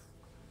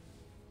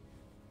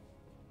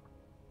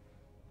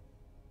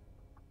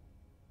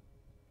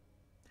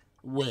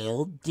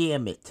 Well,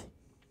 damn it.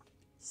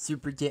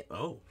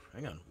 Oh,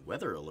 hang on.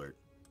 Weather alert.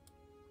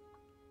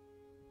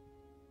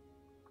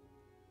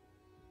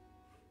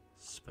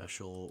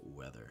 Special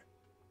weather.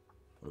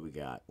 What do we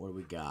got? What do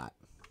we got?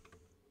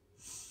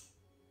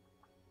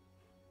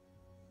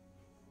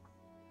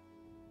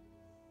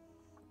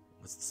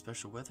 What's the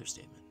special weather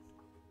statement?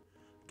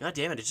 God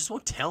damn it, it just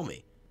won't tell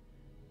me.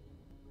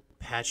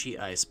 Patchy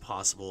ice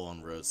possible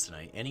on roads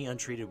tonight. Any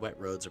untreated wet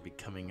roads are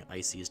becoming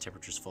icy as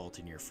temperatures fall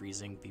to near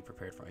freezing. Be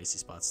prepared for icy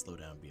spots. Slow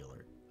down. Be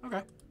alert.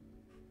 Okay.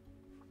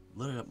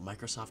 Loaded up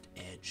Microsoft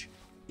Edge.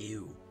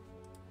 Ew.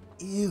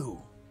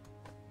 Ew.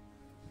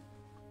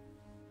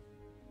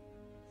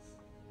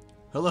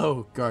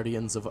 Hello,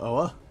 Guardians of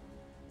Oa.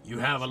 You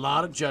have a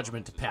lot of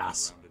judgment to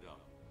pass. Rounded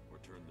up or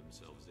turned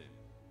themselves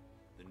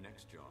in. The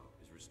next job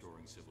is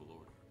restoring civil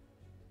order.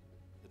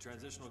 The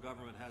transitional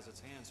government has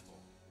its hands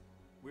full.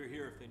 We're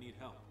here if they need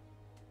help.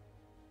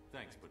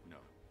 Thanks, but no.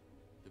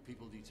 The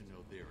people need to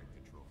know they're in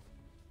control,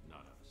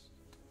 not us.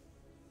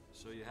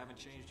 So you haven't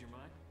changed your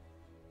mind?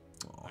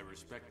 I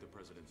respect the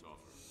president's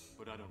offer,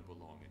 but I don't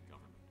belong in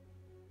government.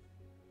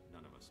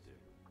 None of us do.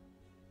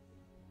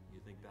 You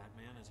think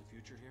Batman has a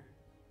future here?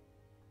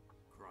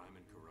 Crime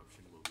and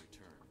corruption will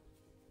return.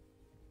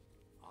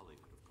 Ollie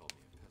would have called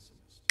me a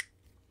pessimist.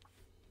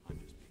 I'm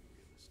just being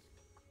realistic.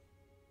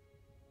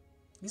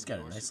 He's got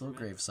a nice little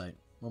grave site,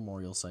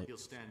 memorial site. He'll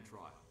stand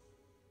trial.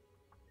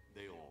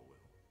 They all will.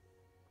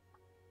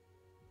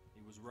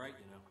 He was right,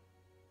 you know.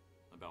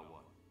 About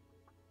what?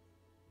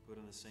 Put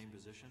in the same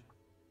position,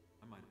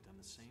 I might have done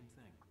the same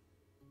thing.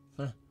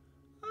 Huh.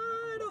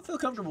 I don't feel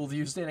comfortable with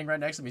you standing right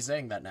next to me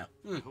saying that now.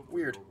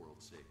 Weird. For your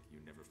world's sake, you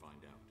never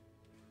find out.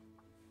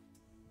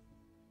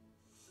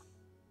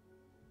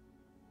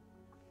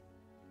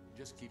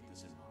 Just keep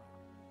this in mind.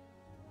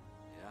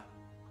 Yeah?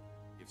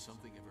 If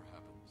something ever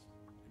happens,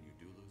 and you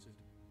do lose it,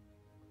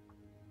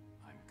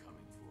 I'm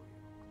coming for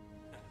you.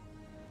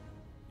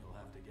 You'll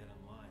have to get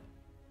in line.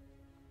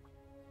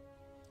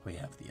 We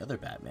have the other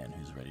Batman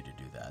who's ready to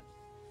do that.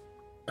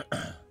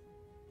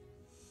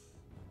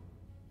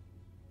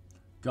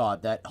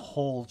 God, that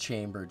whole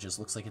chamber just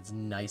looks like it's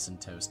nice and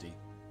toasty.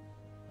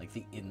 Like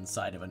the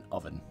inside of an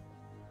oven.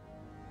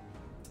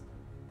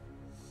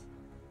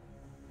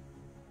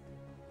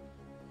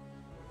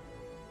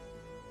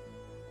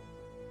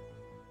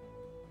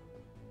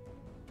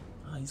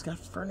 Oh, he's got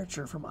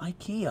furniture from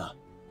IKEA.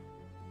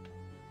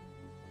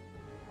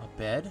 A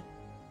bed,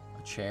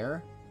 a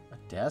chair, a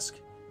desk.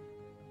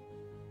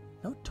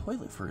 No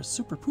toilet for his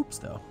super poops,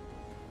 though.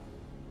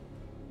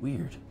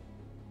 Weird.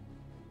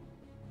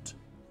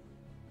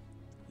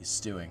 He's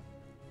stewing.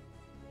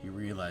 He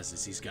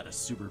realizes he's got a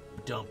super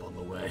dump on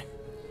the way.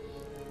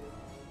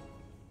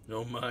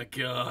 Oh my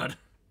god.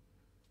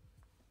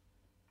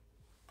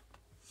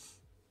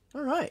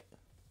 Alright.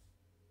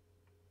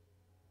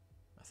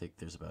 I think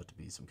there's about to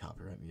be some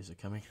copyright music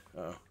coming.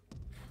 Oh.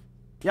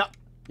 Yep.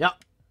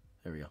 Yep.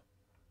 There we go.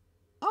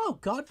 Oh,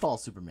 Godfall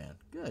Superman.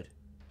 Good.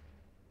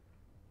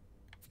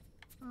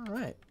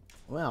 Alright.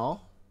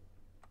 Well,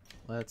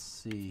 let's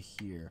see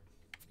here.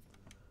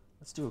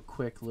 Let's do a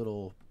quick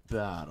little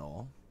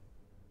battle.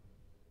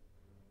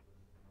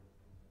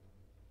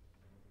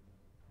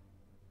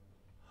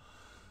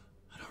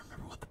 I don't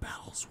remember what the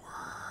battles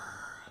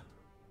were.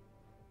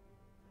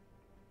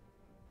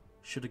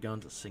 Should have gone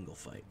to single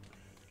fight.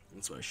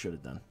 That's what I should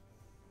have done.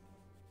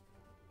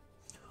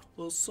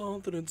 Well,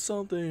 something and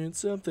something and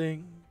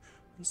something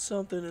and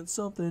something and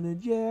something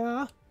and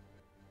yeah.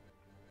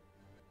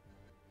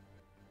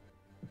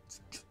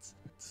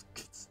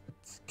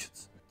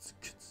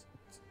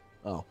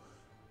 Oh.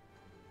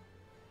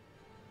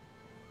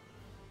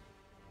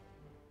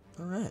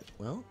 Alright,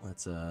 well,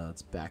 let's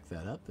back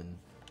that up and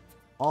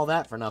all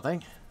that for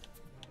nothing.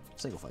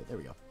 Single fight, there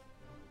we go.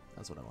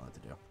 That's what I wanted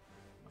to do.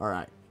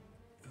 Alright.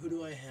 Who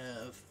do I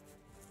have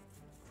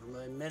for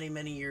my many,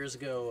 many years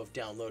ago of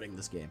downloading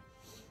this game?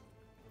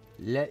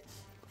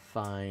 Let's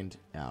find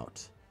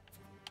out.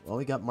 Well,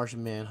 we got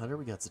Martian Manhunter,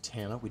 we got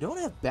Zatanna. We don't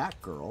have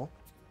Batgirl.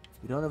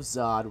 We don't have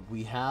Zod.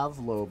 We have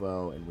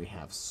Lobo, and we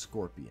have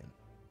Scorpion.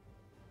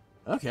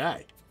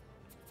 Okay.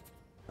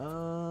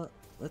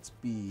 Let's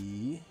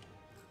be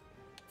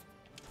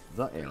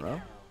the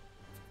Arrow.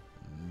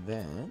 And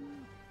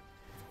then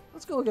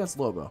let's go against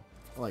Lobo.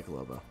 I like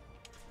Lobo.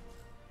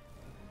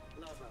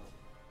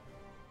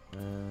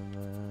 And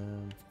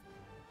then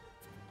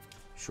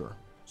sure,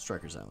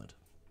 Stryker's Island.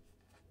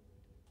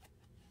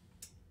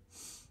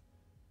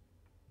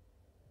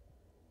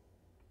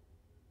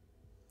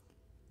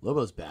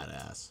 Lobo's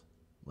badass.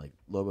 Like,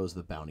 Lobo's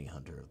the bounty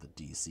hunter of the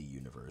DC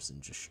universe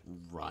and just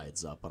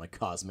rides up on a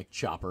cosmic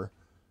chopper.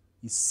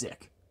 He's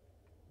sick.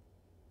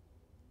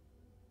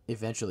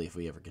 Eventually, if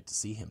we ever get to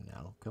see him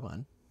now. Come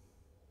on.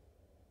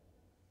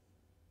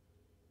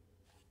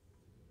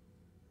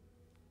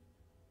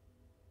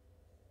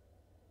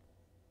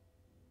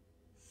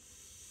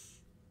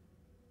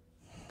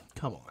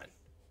 Come on.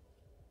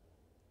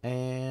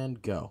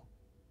 And go.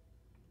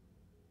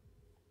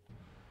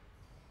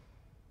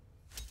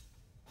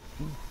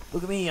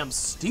 Look at me, I'm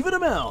Stephen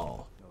Amell.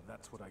 No,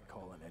 that's what I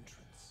call an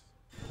entrance.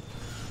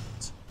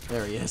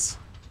 There he is.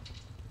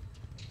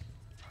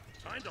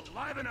 Time to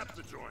liven up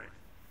the joint.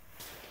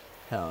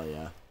 Hell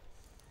yeah.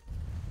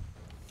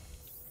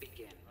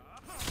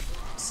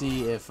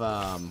 See, if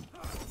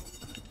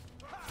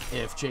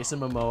Jason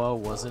Momoa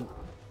wasn't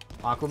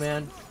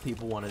Aquaman,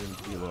 people wanted him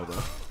to be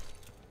Lobo.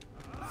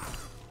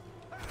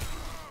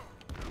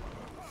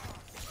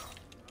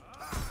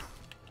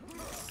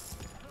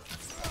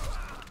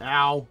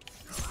 Ow.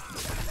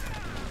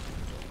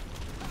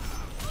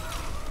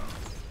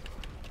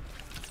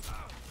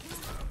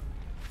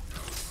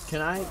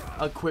 Can I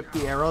equip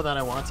the arrow that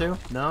I want to?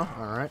 No?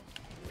 Alright.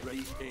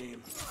 Ready,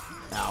 aim.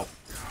 Ow.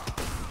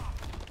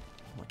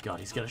 Oh my god,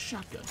 he's got a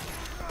shotgun.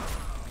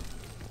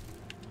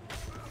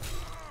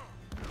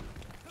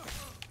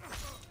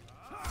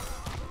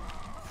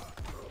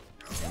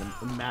 And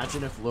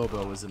imagine if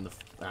Lobo was in the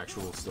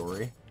actual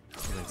story.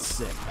 And it's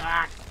sick.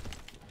 Ah!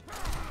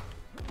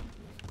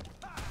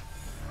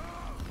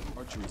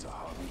 Archery's a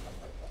hobby.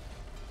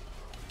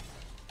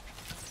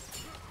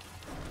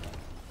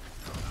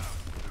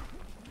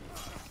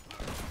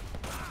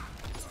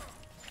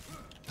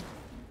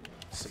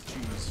 Sick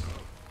cheese.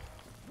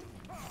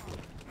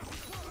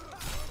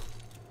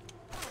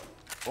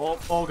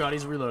 Oh god,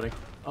 he's reloading.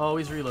 Oh,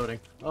 he's reloading.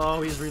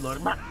 Oh, he's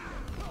reloading.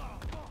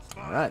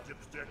 Alright.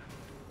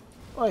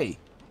 Oi.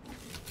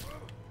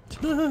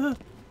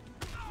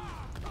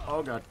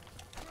 Oh god.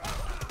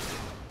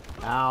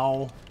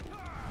 Ow.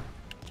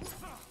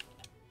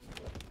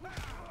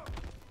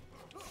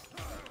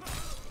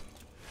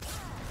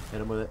 Hit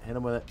him with it. Hit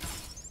him with it.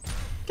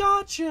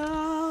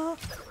 Gotcha.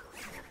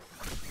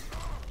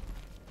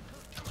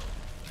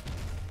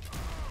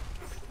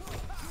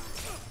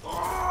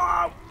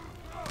 Oh,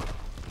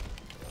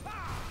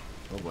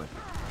 oh boy.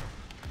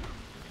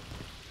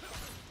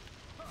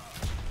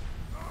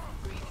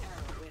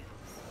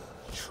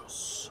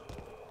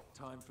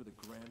 Time for the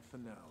grand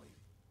finale.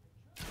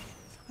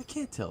 I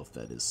can't tell if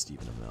that is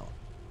Stephen Amell.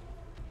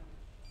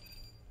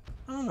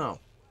 I don't know.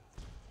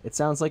 It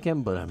sounds like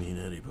him, but I mean,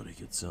 anybody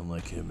could sound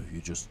like him if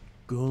you just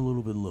go a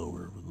little bit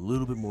lower with a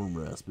little bit more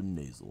rasp and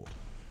nasal.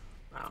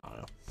 I don't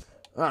know.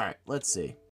 Alright, let's see.